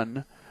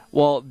run,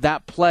 well,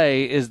 that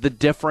play is the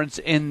difference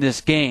in this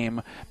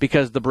game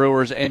because the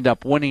Brewers end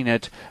up winning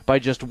it by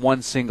just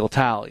one single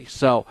tally.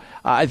 So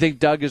I think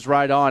Doug is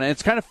right on. And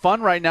it's kind of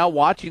fun right now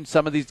watching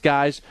some of these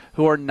guys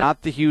who are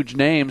not the huge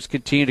names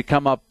continue to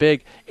come up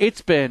big.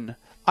 It's been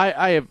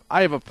I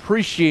have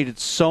appreciated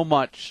so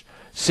much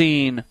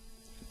seeing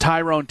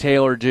Tyrone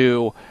Taylor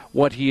do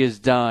what he has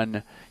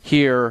done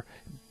here,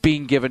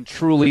 being given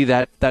truly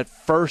that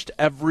first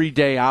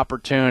everyday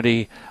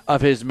opportunity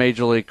of his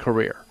Major League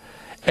career.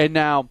 And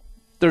now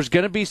there's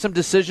going to be some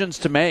decisions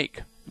to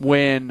make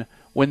when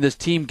this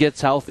team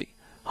gets healthy.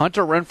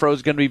 Hunter Renfroe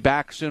is going to be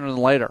back sooner than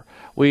later.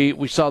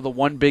 We saw the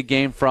one big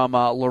game from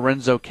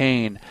Lorenzo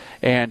Cain,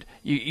 and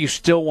you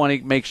still want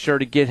to make sure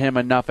to get him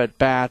enough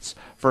at-bats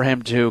for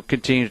him to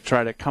continue to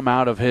try to come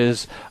out of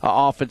his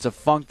offensive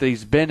funk that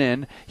he's been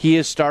in. He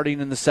is starting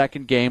in the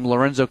second game.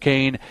 Lorenzo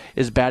Cain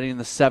is batting in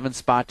the 7th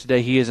spot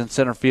today. He is in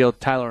center field.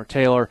 Tyler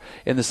Taylor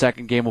in the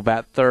second game will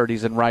bat third.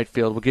 He's in right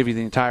field. We'll give you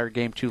the entire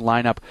Game 2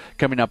 lineup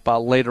coming up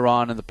later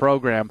on in the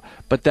program.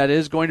 But that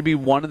is going to be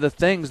one of the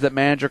things that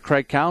manager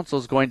Craig Counsell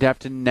is going to have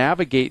to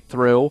navigate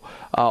through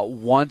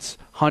once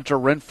Hunter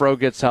Renfroe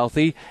gets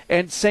healthy.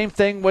 And same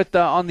thing with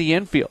on the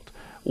infield.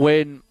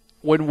 When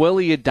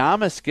Willie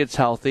Adames gets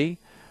healthy,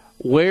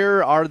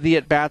 where are the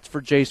at-bats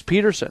for Jace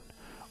Peterson?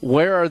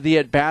 Where are the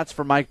at-bats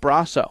for Mike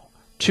Brasso?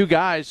 2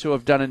 guys who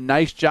have done a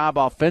nice job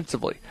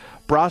offensively.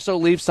 Brasso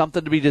leaves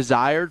something to be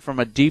desired from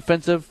a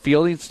defensive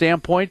fielding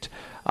standpoint.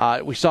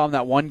 We saw him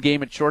that one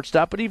game at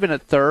shortstop, but even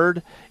at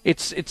third,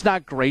 it's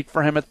not great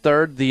for him at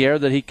third. The error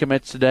that he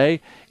commits today,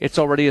 it's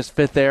already his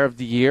 5th error of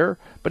the year,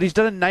 but he's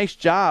done a nice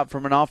job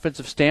from an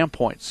offensive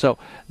standpoint. So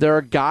there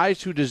are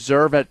guys who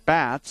deserve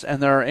at-bats,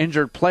 and there are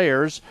injured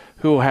players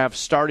who have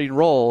starting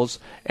roles,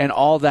 and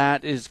all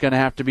that is going to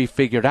have to be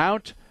figured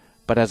out.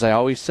 But as I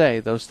always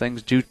say, those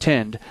things do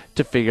tend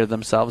to figure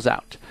themselves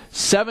out.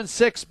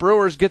 7-6,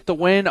 Brewers get the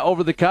win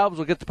over the Cubs.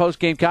 We'll get the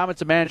post-game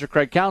comments of manager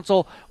Craig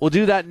Counsell. We'll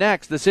do that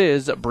next. This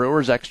is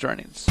Brewers Extra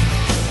Innings.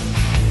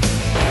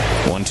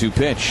 1-2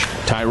 pitch.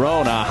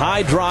 Tyrone, a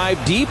high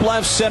drive, deep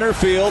left center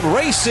field.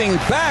 Racing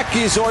back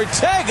is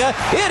Ortega.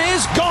 It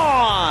is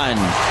gone.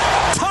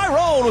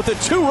 Tyrone with a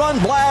 2-run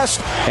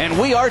blast, and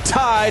we are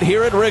tied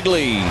here at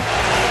Wrigley.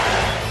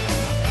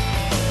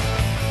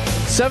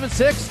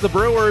 7-6, the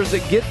Brewers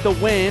get the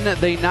win.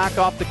 They knock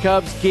off the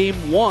Cubs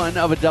Game 1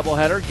 of a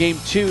doubleheader. Game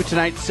 2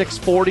 tonight,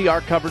 6:40. Our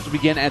coverage will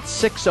begin at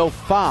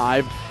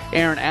 6:05.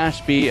 Aaron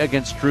Ashby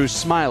against Drew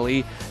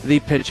Smiley,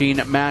 the pitching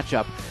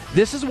matchup.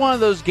 This is one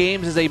of those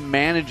games as a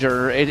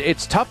manager.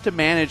 It's tough to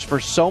manage for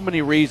so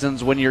many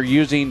reasons when you're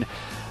using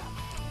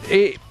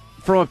it.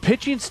 From a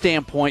pitching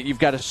standpoint, you've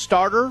got a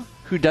starter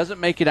who doesn't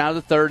make it out of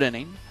the third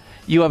inning.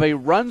 You have a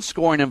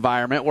run-scoring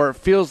environment where it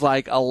feels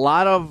like a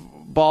lot of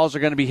balls are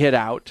going to be hit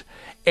out.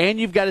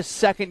 And you've got a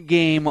second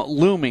game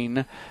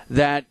looming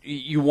that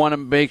you want to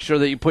make sure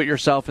that you put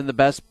yourself in the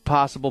best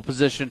possible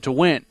position to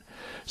win.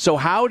 So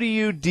how do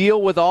you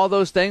deal with all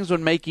those things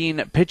when making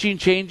pitching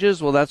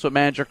changes? Well, that's what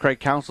manager Craig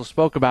Counsell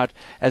spoke about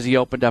as he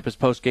opened up his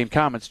post-game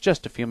comments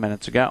just a few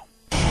minutes ago.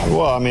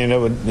 Well, I mean, it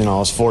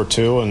was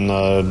 4-2,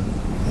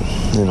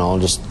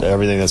 and just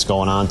everything that's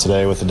going on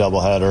today with the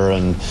doubleheader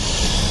and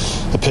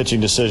the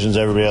pitching decisions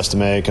everybody has to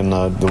make, and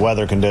the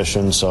weather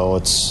conditions. So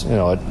it's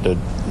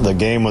the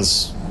game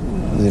was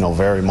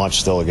very much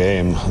still a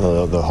game,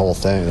 the whole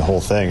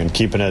thing, and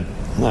keeping it.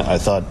 I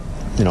thought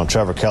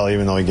Trevor Kelly,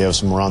 even though he gave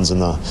some runs in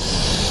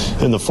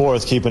the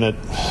fourth, keeping it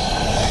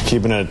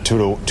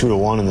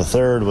 2-1 in the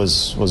third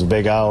was a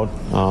big out.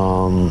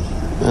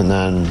 And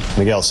then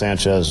Miguel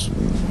Sanchez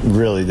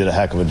really did a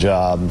heck of a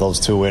job. Those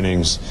 2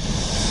 innings,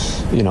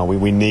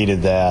 we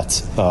needed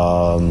that,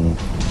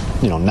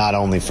 not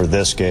only for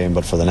this game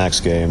but for the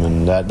next game,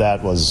 and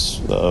that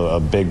was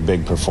a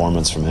big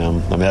performance from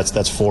him. I mean,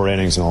 that's 4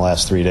 innings in the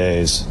last 3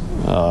 days,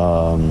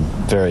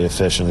 very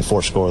efficiently,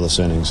 4 scoreless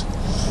innings.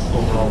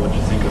 Overall, what do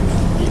you think of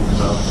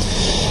Ethan's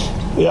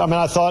out? Yeah, I mean,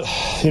 I thought,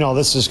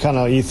 this is kind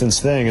of Ethan's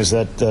thing, is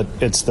that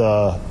it's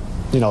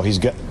he's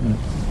got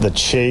the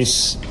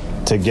chase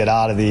to get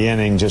out of the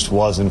inning just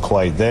wasn't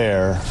quite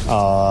there,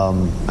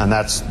 and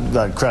that's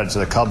credit to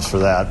the Cubs for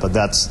that. But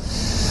that's,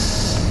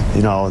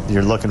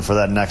 you're looking for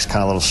that next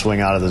kind of little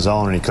swing out of the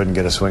zone, and he couldn't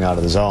get a swing out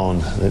of the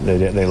zone.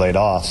 They laid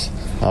off,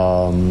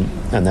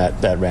 and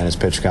that ran his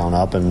pitch count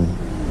up, and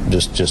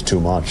just too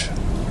much.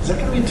 Is that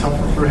going to be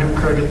tougher for him,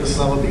 Craig, at this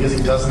level, because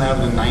he doesn't have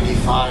the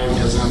 95,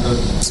 doesn't have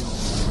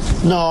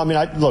the... No, I mean,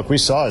 look, we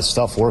saw his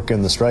stuff work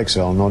in the strike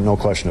zone, no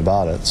question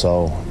about it.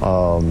 So,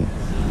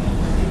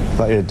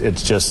 but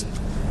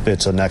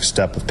it's a next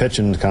step of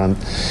pitching. Kind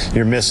of,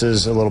 your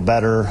misses a little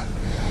better.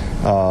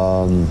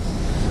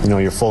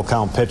 Your full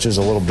count pitches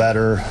a little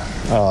better.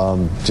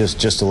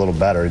 Just a little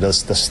better. The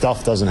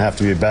stuff doesn't have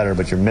to be better,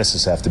 but your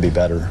misses have to be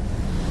better.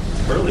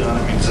 Early on,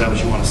 I mean, is that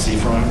what you want to see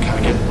from him?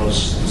 Kind of getting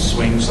those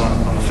swings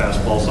on the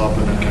fastballs up,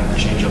 and then kind of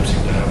the changeups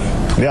seem to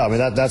have. Yeah, I mean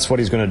that's what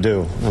he's going to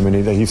do. I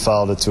mean he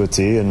followed it to a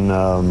T,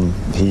 and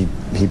he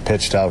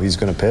pitched how he's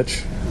going to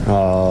pitch.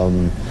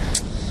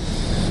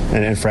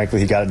 And frankly,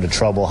 he got into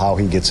trouble how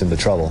he gets into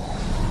trouble.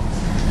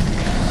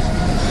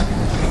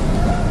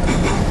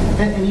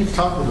 And you've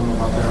talked with him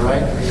about that,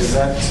 right? I mean, is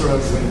that sort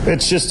of...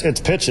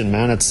 It's pitching,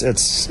 man. It's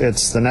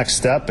the next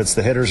step. It's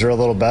the hitters are a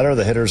little better.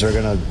 The hitters are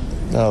going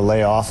to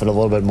lay off it a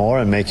little bit more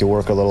and make you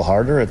work a little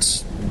harder.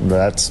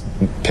 That's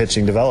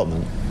pitching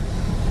development.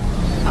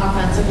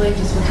 Offensively,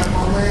 just with the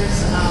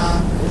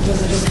homers,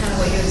 was it just kind of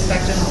what you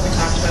expected, what we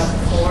talked about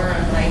before,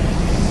 and like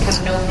kind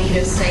of no lead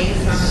is safe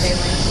on a day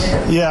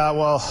like this? Yeah,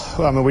 well,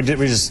 I mean,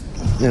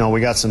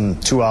 we got some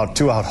two out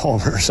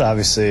homers,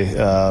 obviously,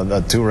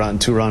 a two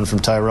run from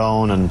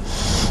Tyrone, and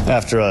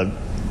after an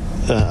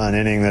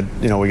inning that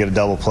we get a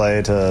double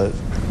play to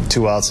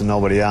 2 outs and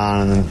nobody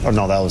on, and then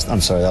that was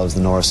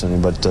the Norris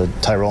inning, but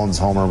Tyrone's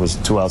homer was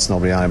 2 outs,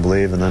 nobody on, I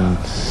believe, and then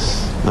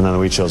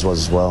Uicho's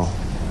was as well.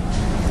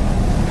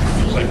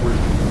 Feels like we're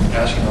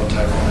asking about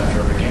Tyrone after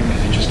every game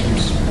because he just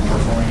keeps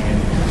performing.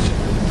 And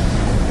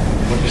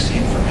what are you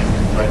seeing from him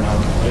right now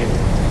at the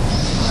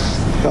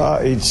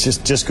plate? He's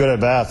just good at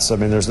bats. I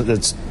mean, it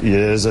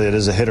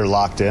is a hitter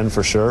locked in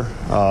for sure.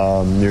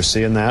 You're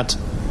seeing that,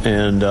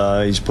 and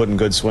he's putting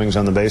good swings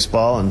on the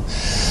baseball and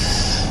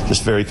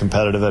just very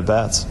competitive at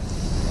bats.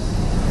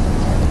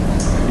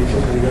 You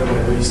feel pretty good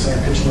about where you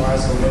stand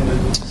pitching-wise going into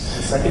the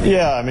second?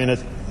 Yeah, I mean,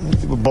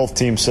 both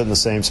teams sit in the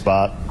same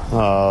spot.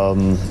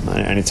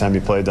 Anytime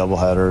you play a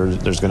doubleheader,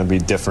 there's going to be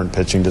different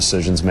pitching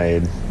decisions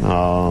made,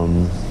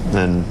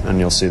 and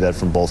you'll see that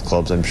from both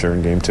clubs, I'm sure,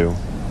 in Game 2.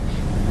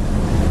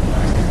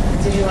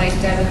 Did you like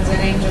Devin's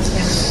inning, just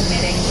him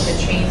committing to the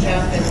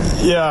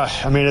changeup? Yeah,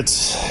 I mean,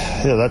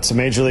 that's a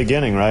major league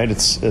inning, right?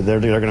 They're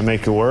going to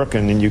make it work,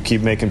 and then you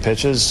keep making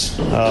pitches,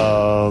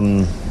 not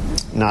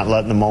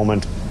letting the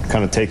moment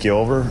kind of take you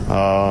over.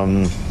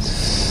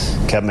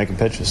 Kept making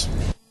pitches.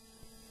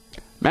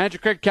 Manager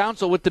Craig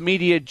Counsell with the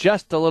media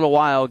just a little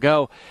while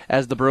ago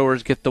as the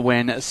Brewers get the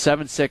win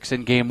 7-6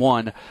 in Game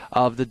 1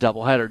 of the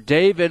doubleheader.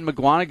 Dave in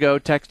McGuanago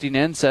texting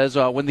in says,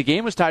 when the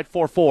game was tied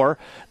 4-4,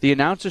 the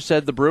announcer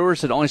said the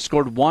Brewers had only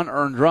scored 1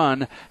 earned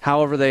run.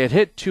 However, they had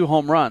hit 2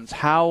 home runs.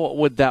 How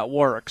would that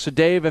work? So,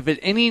 Dave, if an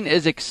inning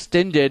is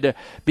extended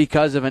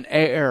because of an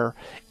error,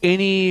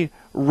 any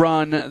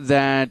run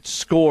that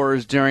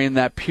scores during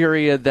that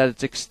period that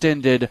it's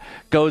extended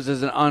goes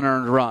as an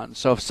unearned run.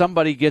 So if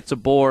somebody gets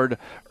aboard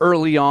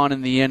early on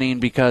in the inning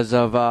because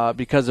of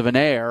an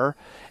error,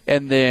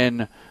 and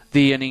then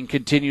the inning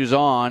continues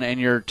on and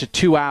you're to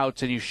 2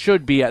 outs and you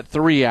should be at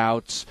 3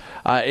 outs,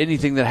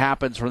 anything that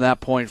happens from that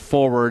point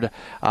forward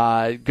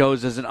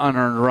goes as an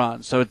unearned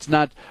run. So it's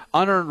not,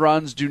 unearned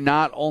runs do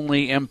not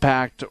only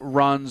impact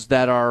runs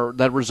that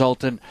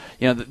result in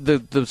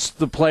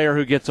the player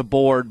who gets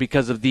aboard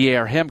because of the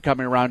error, him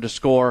coming around to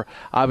score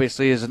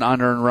obviously is an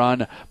unearned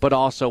run, but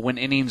also when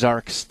innings are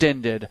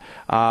extended,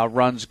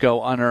 runs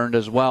go unearned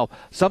as well.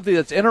 Something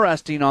that's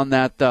interesting on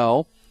that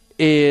though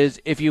is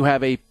if you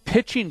have a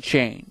pitching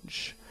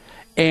change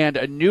and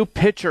a new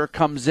pitcher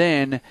comes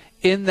in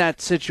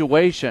that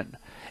situation,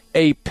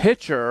 a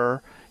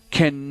pitcher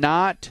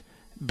cannot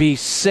be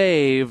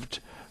saved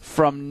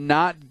from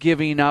not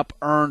giving up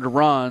earned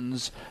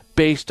runs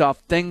based off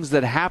things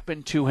that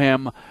happened to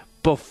him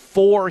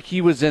before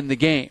he was in the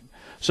game.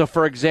 So,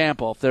 for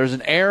example, if there's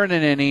an error in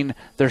an inning,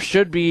 there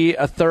should be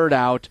a third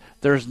out.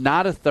 There's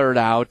not a third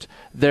out.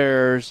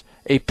 There's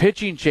a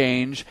pitching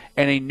change,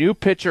 and a new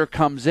pitcher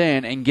comes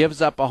in and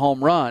gives up a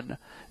home run.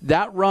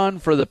 That run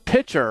for the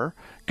pitcher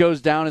goes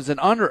down as an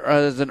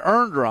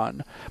earned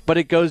run, but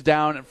it goes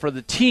down for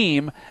the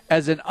team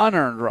as an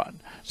unearned run.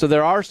 So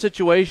there are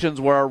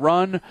situations where a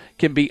run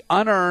can be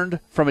unearned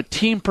from a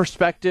team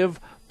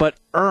perspective, but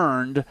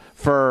earned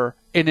for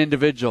an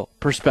individual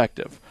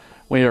perspective.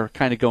 We are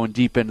kind of going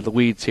deep into the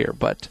weeds here,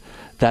 but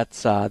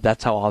that's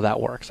how all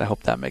that works. I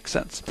hope that makes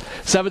sense.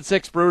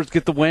 7-6 Brewers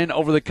get the win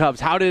over the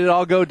Cubs. How did it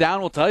all go down?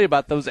 We'll tell you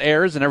about those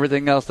errors and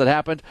everything else that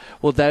happened.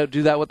 We'll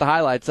do that with the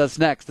highlights. That's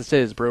next. This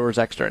is Brewers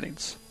Extra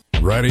Innings.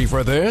 Ready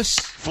for this?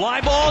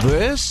 Fly ball.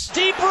 This?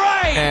 Deep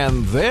right.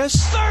 And this?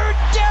 Third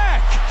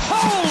deck.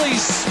 Holy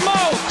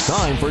smokes.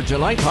 Time for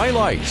tonight's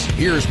highlights.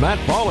 Here's Matt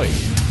Pauley.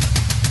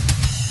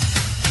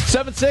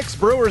 7-6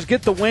 Brewers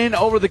get the win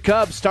over the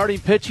Cubs. Starting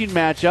pitching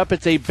matchup.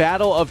 It's a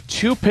battle of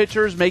two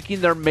pitchers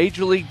making their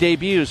major league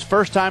debuts.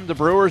 First time the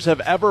Brewers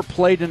have ever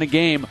played in a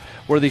game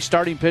where the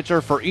starting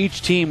pitcher for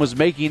each team was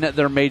making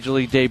their major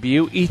league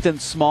debut. Ethan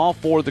Small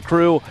for the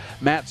Crew,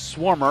 Matt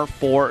Swarmer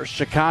for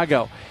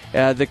Chicago.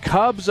 The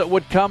Cubs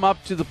would come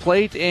up to the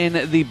plate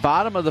in the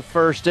bottom of the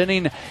first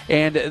inning,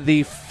 and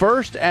the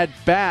first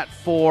at-bat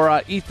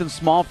for Ethan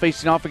Small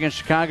facing off against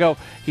Chicago,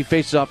 he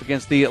faces off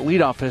against the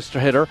leadoff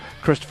hitter,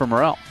 Christopher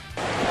Morel.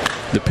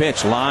 The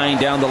pitch,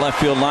 line down the left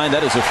field line.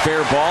 That is a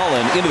fair ball,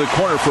 and into the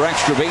corner for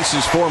extra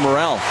bases for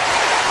Morel.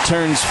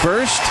 Turns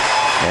first,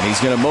 and he's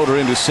going to motor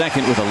into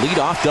second with a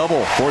leadoff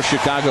double for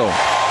Chicago.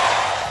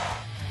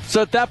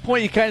 So at that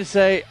point, you kind of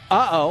say,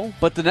 uh-oh,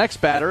 but the next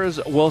batter is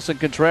Wilson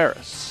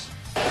Contreras.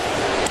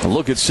 A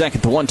look at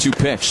second, the 1-2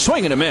 pitch.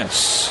 Swing and a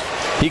miss.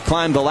 He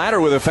climbed the ladder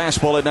with a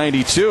fastball at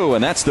 92,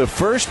 and that's the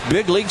first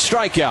big league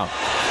strikeout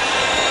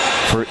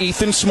for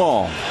Ethan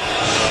Small.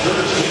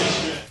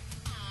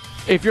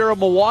 If you're a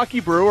Milwaukee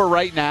Brewer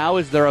right now,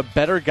 is there a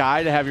better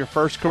guy to have your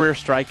first career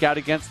strikeout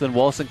against than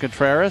Wilson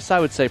Contreras? I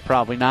would say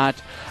probably not.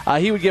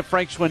 He would get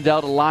Frank Schwindel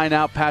to line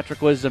out,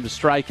 Patrick Wisdom to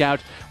strike out,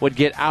 would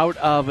get out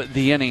of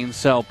the inning.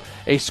 So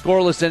a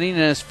scoreless inning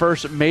in his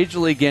first major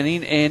league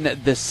inning.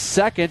 In the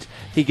second,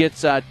 he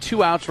gets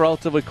 2 outs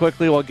relatively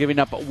quickly while giving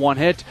up 1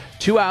 hit.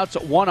 2 outs,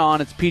 1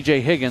 on. It's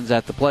P.J. Higgins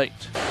at the plate.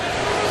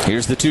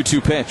 Here's the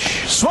 2-2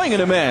 pitch. Swing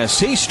and a miss.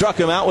 He struck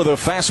him out with a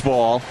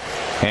fastball.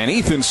 And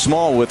Ethan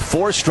Small with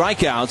 4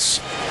 strikeouts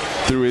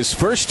through his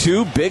first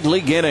 2 big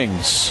league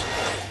innings.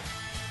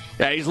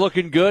 Yeah, he's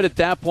looking good at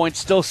that point.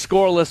 Still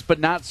scoreless, but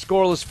not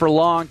scoreless for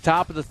long.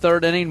 Top of the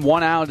third inning,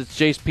 1 out. It's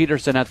Jace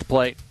Peterson at the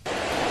plate.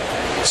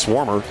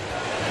 Swarmer,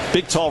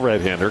 big tall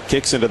right-hander,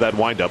 kicks into that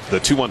windup. The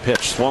 2-1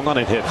 pitch, swung on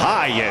and hit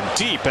high and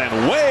deep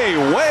and way,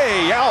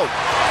 way out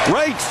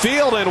right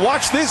field. And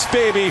watch this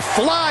baby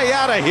fly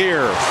out of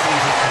here.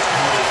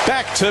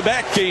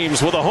 Back-to-back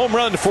games with a home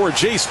run for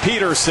Jace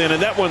Peterson,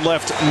 and that one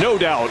left no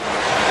doubt.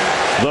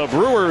 The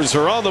Brewers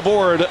are on the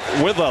board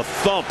with a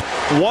thump.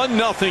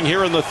 1-0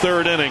 here in the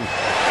third inning.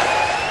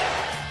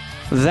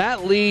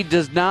 That lead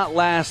does not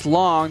last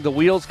long. The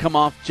wheels come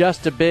off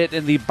just a bit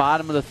in the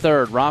bottom of the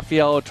third.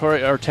 Rafael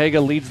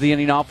Ortega leads the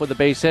inning off with a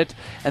base hit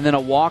and then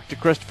a walk to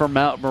Christopher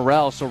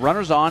Morel. So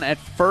runners on at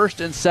first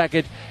and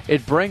second.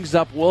 It brings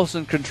up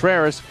Wilson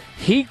Contreras.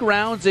 He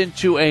grounds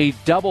into a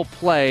double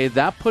play.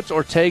 That puts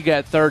Ortega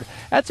at third.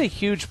 That's a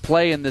huge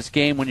play in this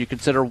game when you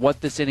consider what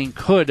this inning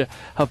could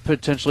have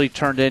potentially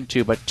turned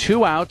into. But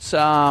 2 outs.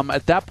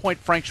 At that point,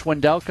 Frank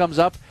Schwindel comes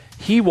up.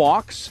 He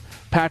walks.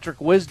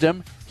 Patrick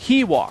Wisdom,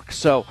 he walks.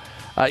 So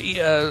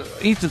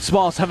Ethan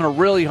Small is having a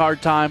really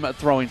hard time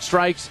throwing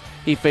strikes.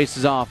 He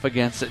faces off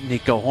against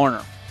Nico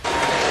Horner.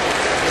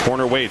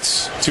 Horner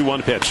waits.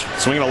 2-1 pitch.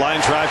 Swinging a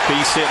line drive,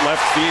 base hit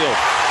left field.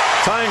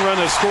 Tying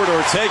run has scored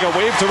Ortega.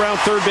 Waved around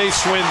third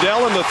base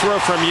Schwindel, and the throw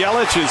from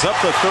Yelich is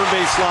up the third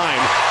base line.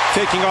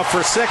 Taking off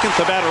for second,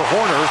 the batter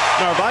Horner.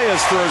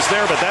 Narvaez throws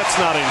there, but that's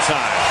not in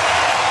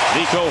time.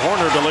 Nico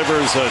Horner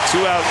delivers a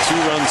 2-out,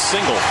 2-run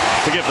single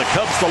to give the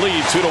Cubs the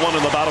lead 2-1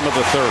 in the bottom of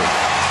the third.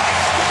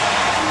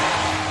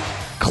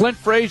 Clint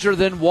Frazier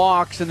then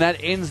walks, and that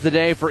ends the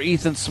day for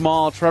Ethan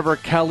Small. Trevor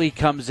Kelly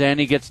comes in.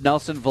 He gets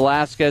Nelson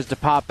Velasquez to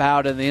pop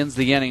out and ends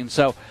the inning.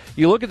 So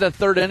you look at the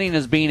third inning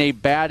as being a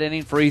bad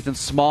inning for Ethan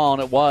Small,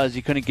 and it was.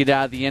 He couldn't get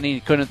out of the inning.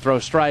 He couldn't throw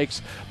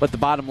strikes. But the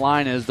bottom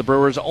line is the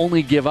Brewers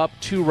only give up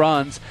 2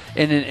 runs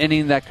in an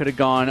inning that could have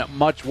gone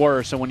much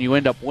worse. And when you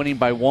end up winning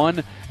by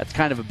 1, that's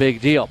kind of a big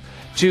deal.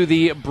 To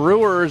the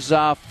Brewers'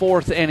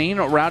 fourth inning,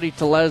 Rowdy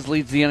Tellez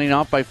leads the inning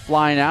off by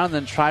flying out, and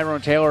then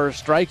Tyrone Taylor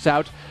strikes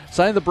out.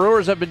 Something the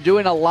Brewers have been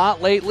doing a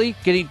lot lately,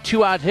 getting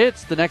 2-out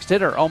hits. The next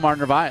hitter, Omar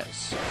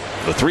Narvaez.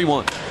 The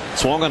 3-1.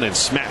 Swung on and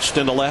smashed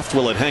into left.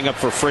 Will it hang up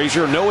for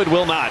Frazier? No, it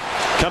will not.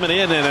 Coming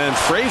in, and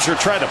Frazier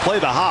tried to play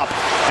the hop,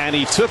 and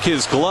he took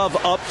his glove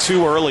up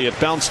too early. It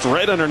bounced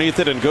right underneath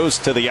it and goes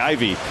to the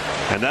ivy.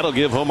 And that'll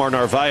give Omar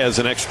Narvaez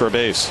an extra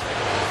base.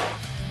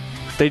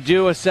 They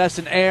do assess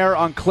an error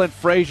on Clint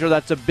Frazier.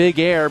 That's a big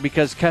error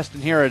because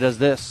Keston Hiura does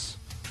this.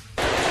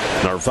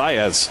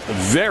 Narvaez,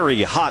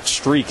 very hot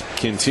streak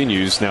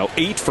continues. Now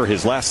 8 for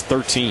his last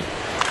 13.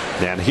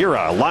 And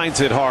Hiura lines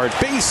it hard.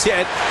 Base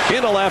hit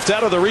into left,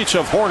 out of the reach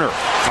of Horner.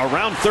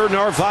 Around third,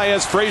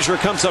 Narvaez. Frazier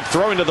comes up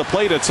throwing to the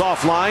plate. It's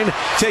offline.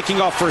 Taking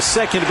off for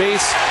second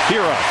base.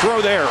 Hiura,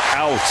 throw there.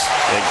 Out.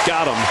 They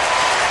got him.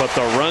 But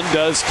the run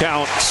does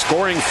count.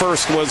 Scoring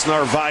first was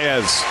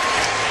Narvaez.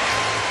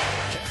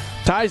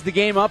 Ties the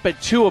game up at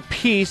 2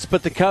 apiece,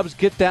 but the Cubs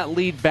get that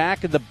lead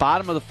back in the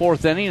bottom of the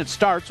 4th inning. It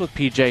starts with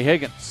P.J.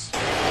 Higgins.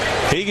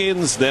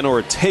 Higgins, then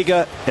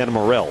Ortega, and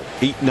Morel.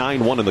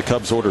 8-9-1 in the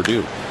Cubs order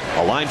due.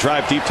 A line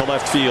drive deep to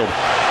left field.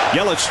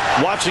 Yelich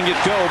watching it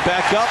go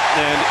back up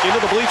and into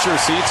the bleacher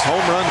seats.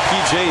 Home run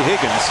P.J.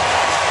 Higgins.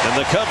 And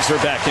the Cubs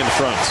are back in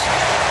front.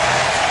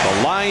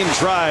 The line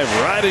drive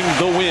riding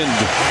the wind.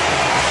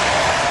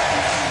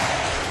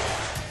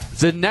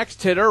 The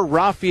next hitter,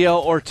 Rafael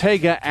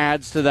Ortega,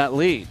 adds to that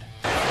lead.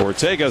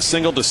 Ortega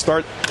singled to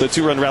start the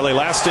 2-run rally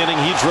last inning.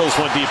 He drills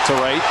one deep to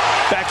right.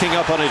 Backing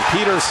up on it,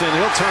 Peterson.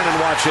 He'll turn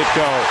and watch it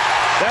go.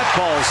 That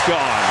ball's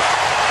gone.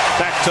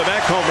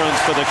 Back-to-back home runs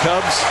for the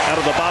Cubs out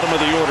of the bottom of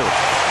the order.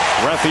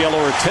 Rafael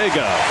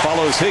Ortega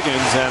follows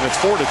Higgins, and it's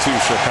 4-2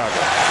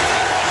 Chicago.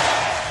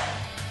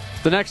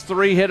 The next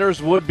 3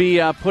 hitters would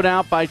be put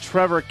out by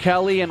Trevor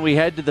Kelly, and we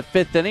head to the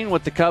 5th inning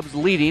with the Cubs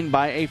leading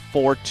by a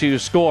 4-2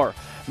 score.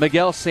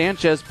 Miguel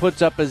Sanchez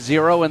puts up a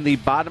 0 in the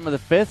bottom of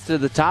the 5th. To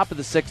the top of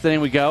the 6th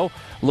inning we go.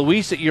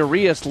 Luis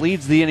Urias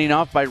leads the inning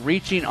off by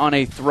reaching on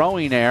a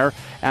throwing error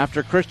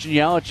after Christian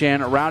Yelich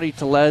and Rowdy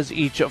Tellez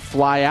each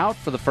fly out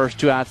for the first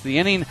 2 outs of the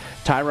inning.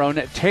 Tyrone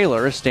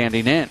Taylor is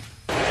standing in.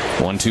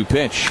 1-2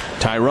 pitch.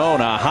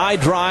 Tyrone, a high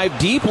drive,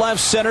 deep left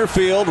center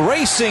field.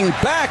 Racing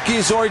back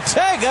is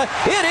Ortega.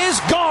 It is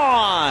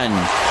gone.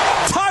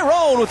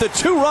 Tyrone with a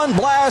 2-run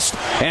blast,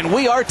 and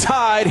we are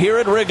tied here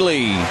at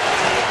Wrigley.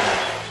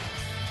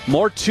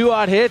 More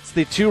 2-out hits.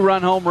 The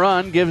 2-run home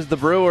run gives the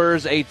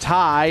Brewers a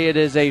tie. It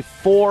is a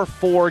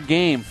 4-4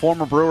 game.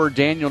 Former Brewer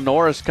Daniel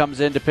Norris comes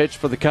in to pitch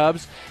for the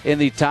Cubs in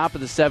the top of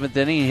the 7th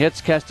inning. He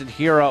hits Keston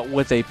Hiura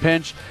with a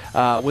pinch.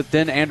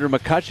 Then Andrew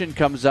McCutchen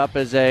comes up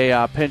as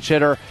a pinch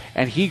hitter,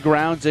 and he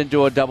grounds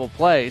into a double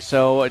play.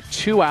 So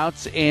 2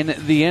 outs in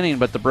the inning,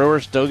 but the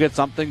Brewers still get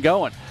something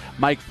going.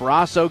 Mike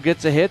Brasso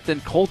gets a hit, then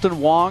Colton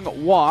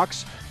Wong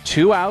walks.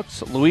 2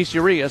 outs, Luis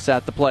Urias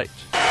at the plate.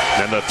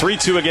 And the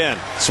 3-2 again.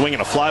 Swinging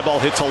a fly ball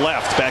hit to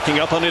left. Backing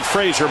up on it,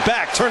 Frazier.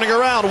 Back, turning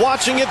around,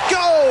 watching it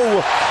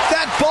go.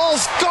 That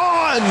ball's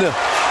gone.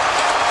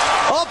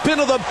 Up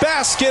into the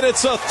basket.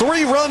 It's a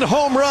 3-run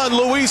home run,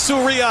 Luis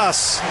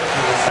Urias.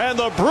 And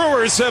the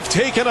Brewers have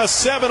taken a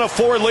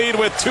 7-4 lead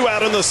with 2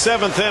 out in the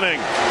 7th inning.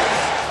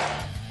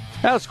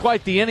 That was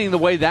quite the inning, the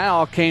way that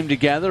all came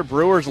together.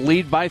 Brewers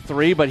lead by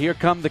 3, but here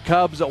come the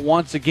Cubs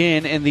once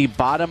again in the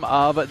bottom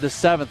of the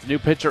 7th. New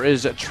pitcher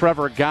is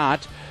Trevor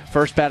Gott.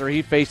 First batter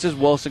he faces,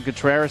 Wilson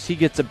Contreras. He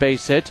gets a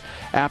base hit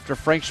after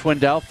Frank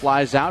Schwindel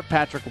flies out.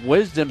 Patrick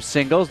Wisdom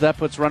singles. That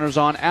puts runners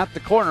on at the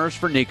corners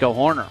for Nico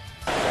Horner.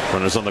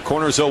 Runners on the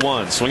corners,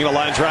 0-1. Swinging a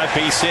line drive,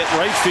 base hit,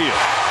 right field.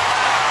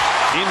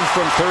 In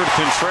from third,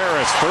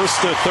 Contreras.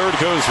 First to third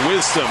goes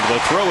Wisdom. The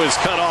throw is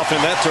cut off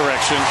in that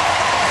direction.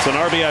 It's an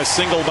RBI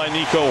single by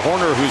Nico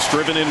Horner, who's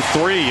driven in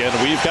 3,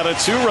 and we've got a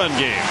 2-run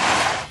game.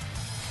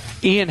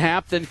 Ian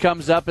Happ then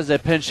comes up as a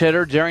pinch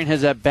hitter. During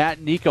his at-bat,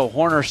 Nico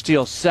Horner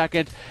steals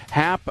second.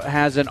 Happ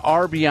has an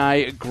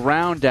RBI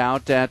ground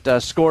out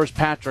that scores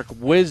Patrick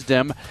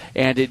Wisdom,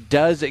 and it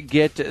does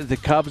get the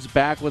Cubs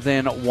back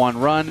within 1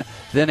 run.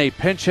 Then a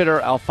pinch hitter,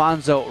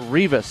 Alfonso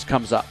Rivas,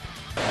 comes up.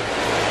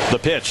 The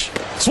pitch.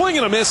 Swing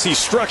and a miss. He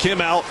struck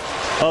him out.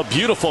 A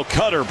beautiful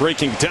cutter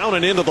breaking down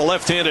and into the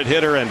left-handed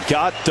hitter, and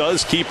Gott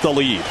does keep the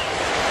lead.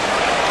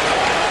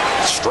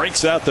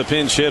 Strikes out the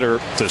pinch hitter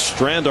to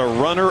strand a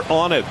runner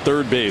on at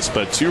third base,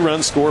 but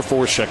 2-run score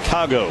for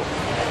Chicago.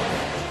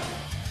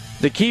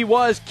 The key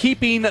was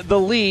keeping the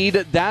lead.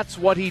 That's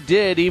what he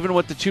did, even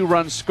with the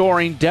 2-run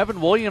scoring. Devin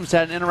Williams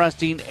had an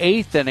interesting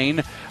 8th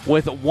inning.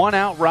 With 1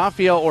 out,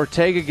 Rafael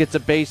Ortega gets a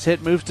base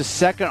hit, moves to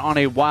second on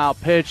a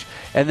wild pitch,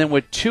 and then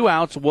with 2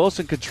 outs,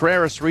 Wilson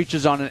Contreras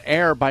reaches on an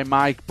error by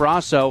Mike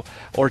Brasso.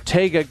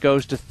 Ortega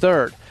goes to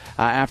third.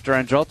 After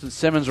Andrelton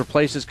Simmons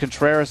replaces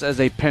Contreras as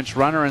a pinch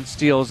runner and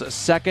steals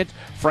second,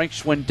 Frank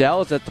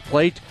Schwindel is at the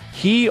plate.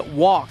 He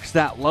walks.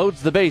 That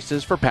loads the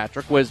bases for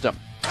Patrick Wisdom.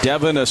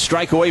 Devin a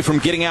strike away from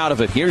getting out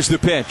of it. Here's the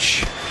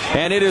pitch.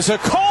 And it is a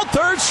called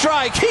third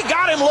strike. He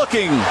got him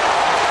looking.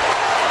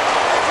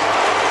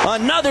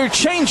 Another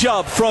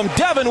changeup from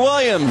Devin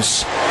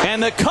Williams.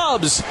 And the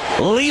Cubs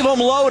leave them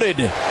loaded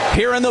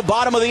here in the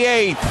bottom of the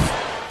 8th.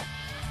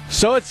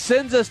 So it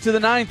sends us to the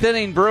 9th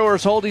inning.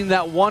 Brewers holding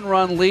that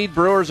 1-run lead.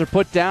 Brewers are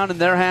put down in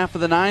their half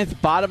of the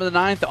 9th. Bottom of the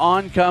 9th,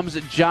 on comes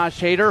Josh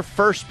Hader.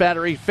 First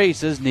batter he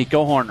faces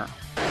Nico Horner.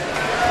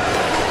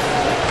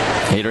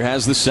 Hader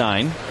has the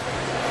sign.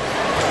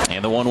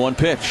 And the 1-1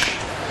 pitch.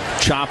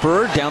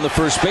 Chopper down the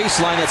first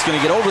baseline. That's going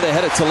to get over the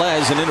head of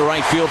Tellez and into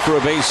right field for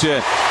a base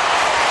hit.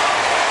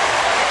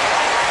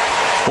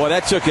 Boy,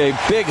 that took a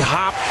big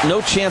hop. No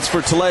chance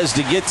for Tellez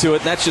to get to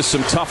it. That's just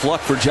some tough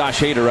luck for Josh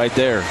Hader right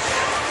there.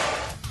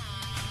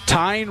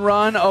 Tying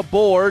run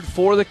aboard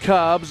for the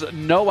Cubs.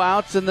 No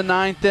outs in the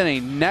 9th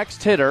inning.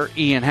 Next hitter,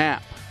 Ian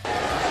Happ.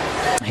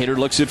 Hader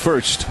looks at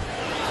first.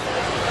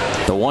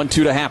 The 1-2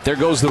 to Happ. There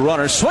goes the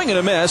runner. Swing and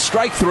a miss.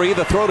 Strike 3.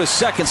 The throw to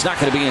second's not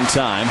going to be in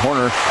time.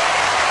 Horner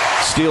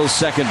steals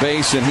second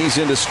base, and he's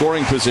into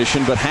scoring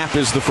position, but Happ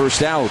is the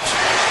first out.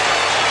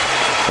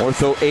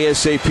 Ortho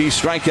ASAP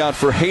strikeout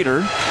for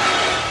Hader.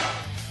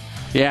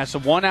 Yeah, so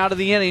 1 out of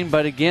the inning,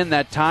 but again,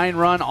 that tying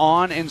run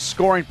on in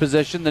scoring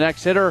position. The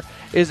next hitter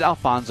is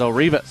Alfonso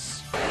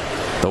Rivas.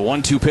 The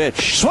 1-2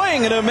 pitch.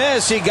 Swing and a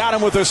miss. He got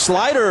him with a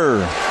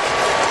slider.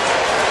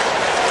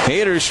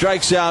 Hader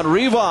strikes out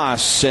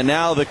Rivas, and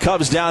now the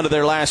Cubs down to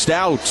their last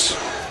out.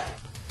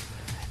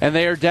 And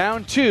they are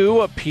down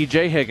to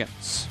P.J.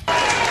 Higgins.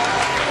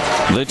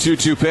 The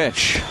 2-2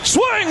 pitch.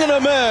 Swing and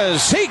a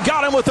miss. He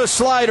got him with a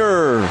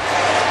slider.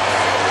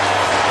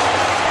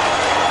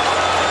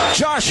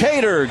 Josh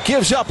Hader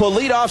gives up a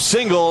leadoff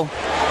single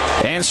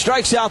and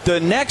strikes out the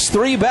next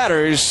 3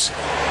 batters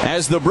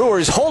as the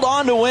Brewers hold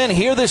on to win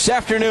here this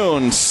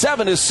afternoon,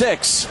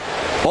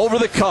 7-6 over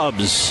the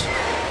Cubs.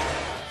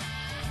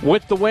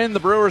 With the win,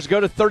 the Brewers go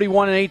to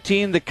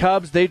 31-18. The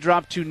Cubs, they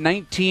drop to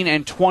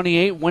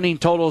 19-28. Winning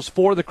totals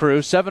for the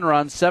Crew: 7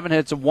 runs, 7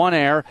 hits, 1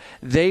 error.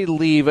 They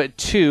leave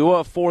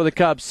 2 for the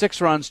Cubs.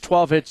 6 runs,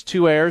 12 hits,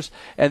 2 errors,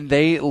 and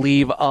they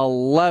leave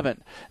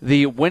 11.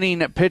 The winning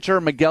pitcher,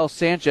 Miguel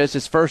Sanchez,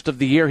 his first of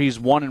the year. He's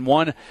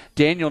 1-1.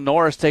 Daniel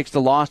Norris takes the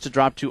loss to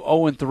drop to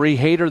 0-3.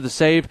 Hader the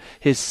save,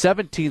 his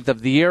 17th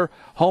of the year.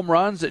 Home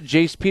runs: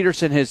 Jace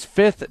Peterson, his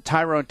 5th.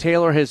 Tyrone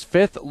Taylor, his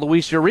 5th.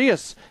 Luis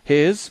Urias,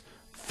 his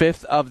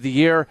 5th of the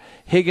year.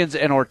 Higgins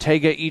and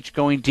Ortega each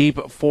going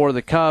deep for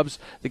the Cubs.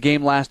 The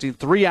game lasting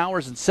 3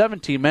 hours and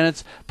 17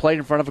 minutes, played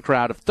in front of a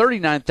crowd of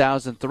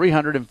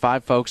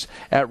 39,305 folks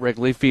at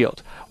Wrigley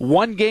Field.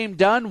 1 game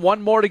done,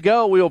 1 more to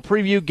go. We will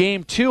preview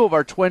Game 2 of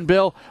our Twin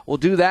Bill. We'll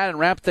do that and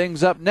wrap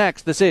things up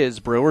next. This is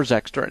Brewers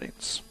Extra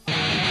Innings.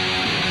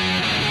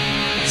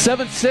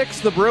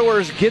 7-6, the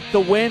Brewers get the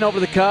win over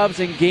the Cubs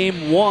in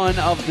Game 1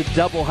 of the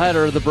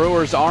doubleheader. The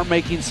Brewers are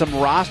making some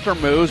roster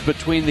moves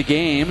between the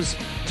games.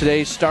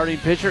 Today's starting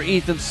pitcher,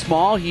 Ethan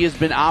Small, he has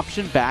been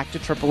optioned back to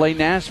AAA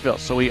Nashville,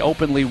 so we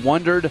openly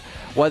wondered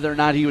whether or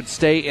not he would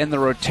stay in the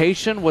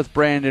rotation with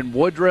Brandon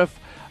Woodruff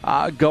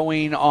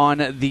going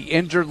on the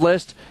injured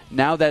list.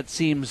 Now that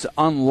seems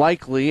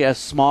unlikely as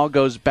Small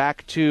goes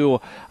back to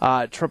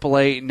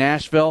AAA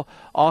Nashville.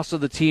 Also,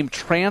 the team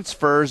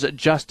transfers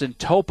Justin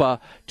Topa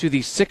to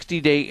the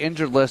 60-day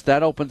injured list.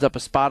 That opens up a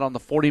spot on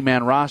the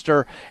 40-man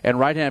roster. And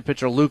right-handed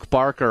pitcher Luke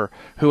Barker,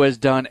 who has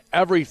done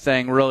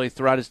everything really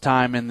throughout his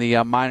time in the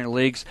minor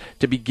leagues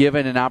to be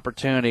given an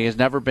opportunity, has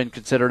never been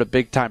considered a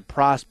big-time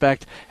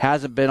prospect,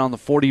 hasn't been on the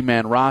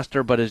 40-man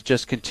roster, but has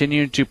just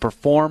continued to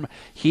perform.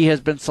 He has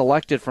been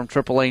selected from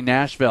AAA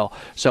Nashville.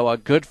 So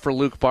good for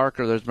Luke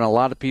Barker. There's been a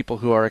lot of people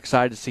who are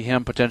excited to see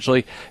him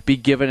potentially be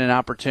given an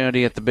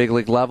opportunity at the big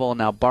league level.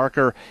 Now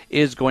Barker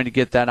is going to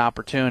get that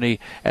opportunity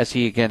as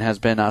he again has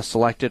been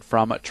selected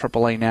from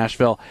AAA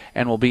Nashville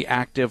and will be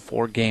active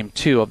for Game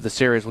 2 of the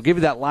series. We'll give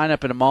you that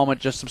lineup in a moment.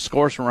 Just some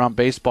scores from around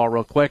baseball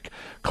real quick.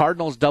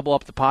 Cardinals double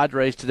up the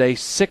Padres today,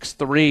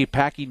 6-3.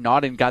 Packy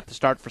Naughton got the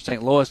start for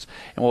St. Louis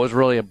in what was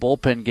really a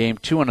bullpen game.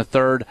 2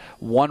 1/3,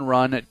 1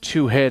 run,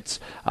 2 hits.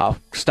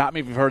 Stop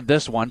me if you've heard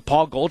this one.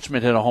 Paul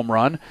Goldschmidt hit a home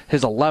run,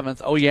 his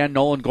 11th. Oh yeah,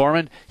 Nolan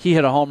Gorman, he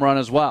hit a home run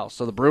as well.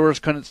 So the Brewers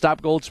couldn't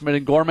stop Goldschmidt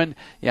and Gorman.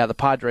 Yeah, the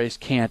Padres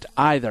can't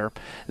either.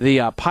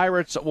 The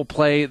Pirates will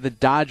play the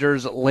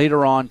Dodgers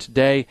later on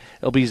today.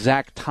 It'll be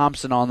Zach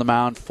Thompson on the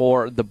mound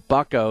for the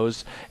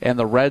Buccos, and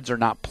the Reds are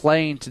not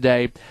playing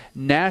today.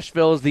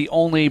 Nashville is the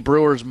only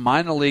Brewers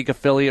minor league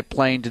affiliate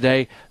playing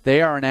today.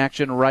 They are in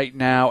action right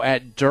now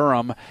at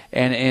Durham,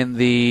 and in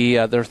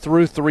they're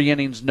through 3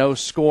 innings, no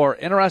score.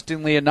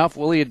 Interestingly enough,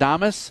 Willy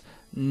Adames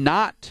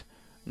not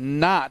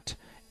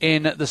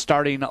in the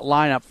starting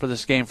lineup for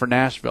this game for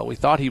Nashville. We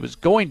thought he was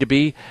going to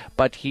be,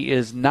 but he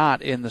is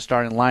not in the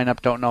starting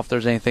lineup. Don't know if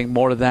there's anything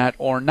more to that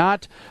or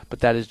not,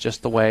 but that is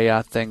just the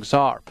way things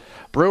are.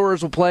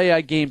 Brewers will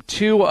play Game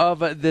 2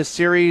 of this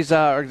series,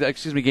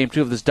 Game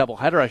 2 of this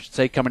doubleheader, I should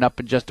say, coming up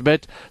in just a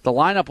bit. The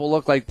lineup will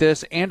look like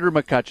this: Andrew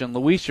McCutchen,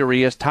 Luis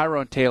Urias,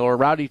 Tyrone Taylor,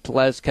 Rowdy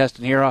Tellez,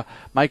 Keston Hiura,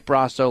 Mike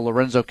Brasso,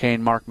 Lorenzo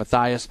Cain, Mark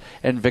Mathias,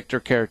 and Victor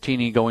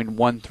Caratini going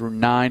 1 through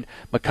 9.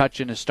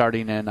 McCutchen is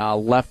starting in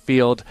left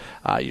field.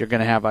 You're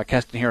going to have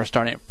Keston Hiura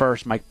starting at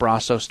first. Mike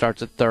Brasso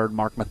starts at third.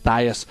 Mark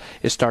Mathias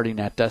is starting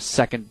at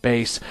second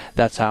base.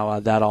 That's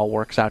how that all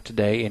works out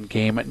today in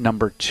game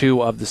number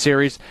 2 of the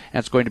series. And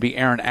it's going to be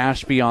Aaron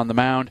Ashby on the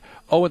mound.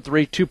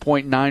 0-3,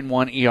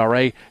 2.91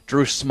 ERA.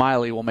 Drew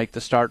Smiley will make the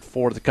start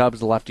for the Cubs.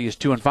 The lefty is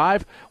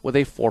 2-5 with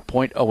a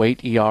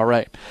 4.08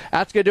 ERA.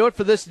 That's going to do it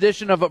for this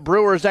edition of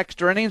Brewers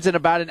Extra Innings. In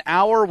about an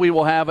hour, we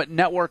will have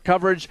network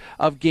coverage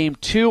of Game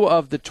 2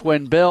 of the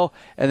Twin Bill.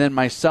 And then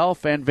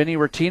myself and Vinny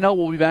Rottino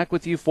will be back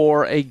with you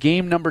for a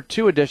Game number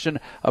 2 edition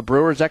of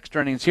Brewers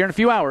Extra Innings here in a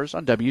few hours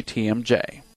on WTMJ.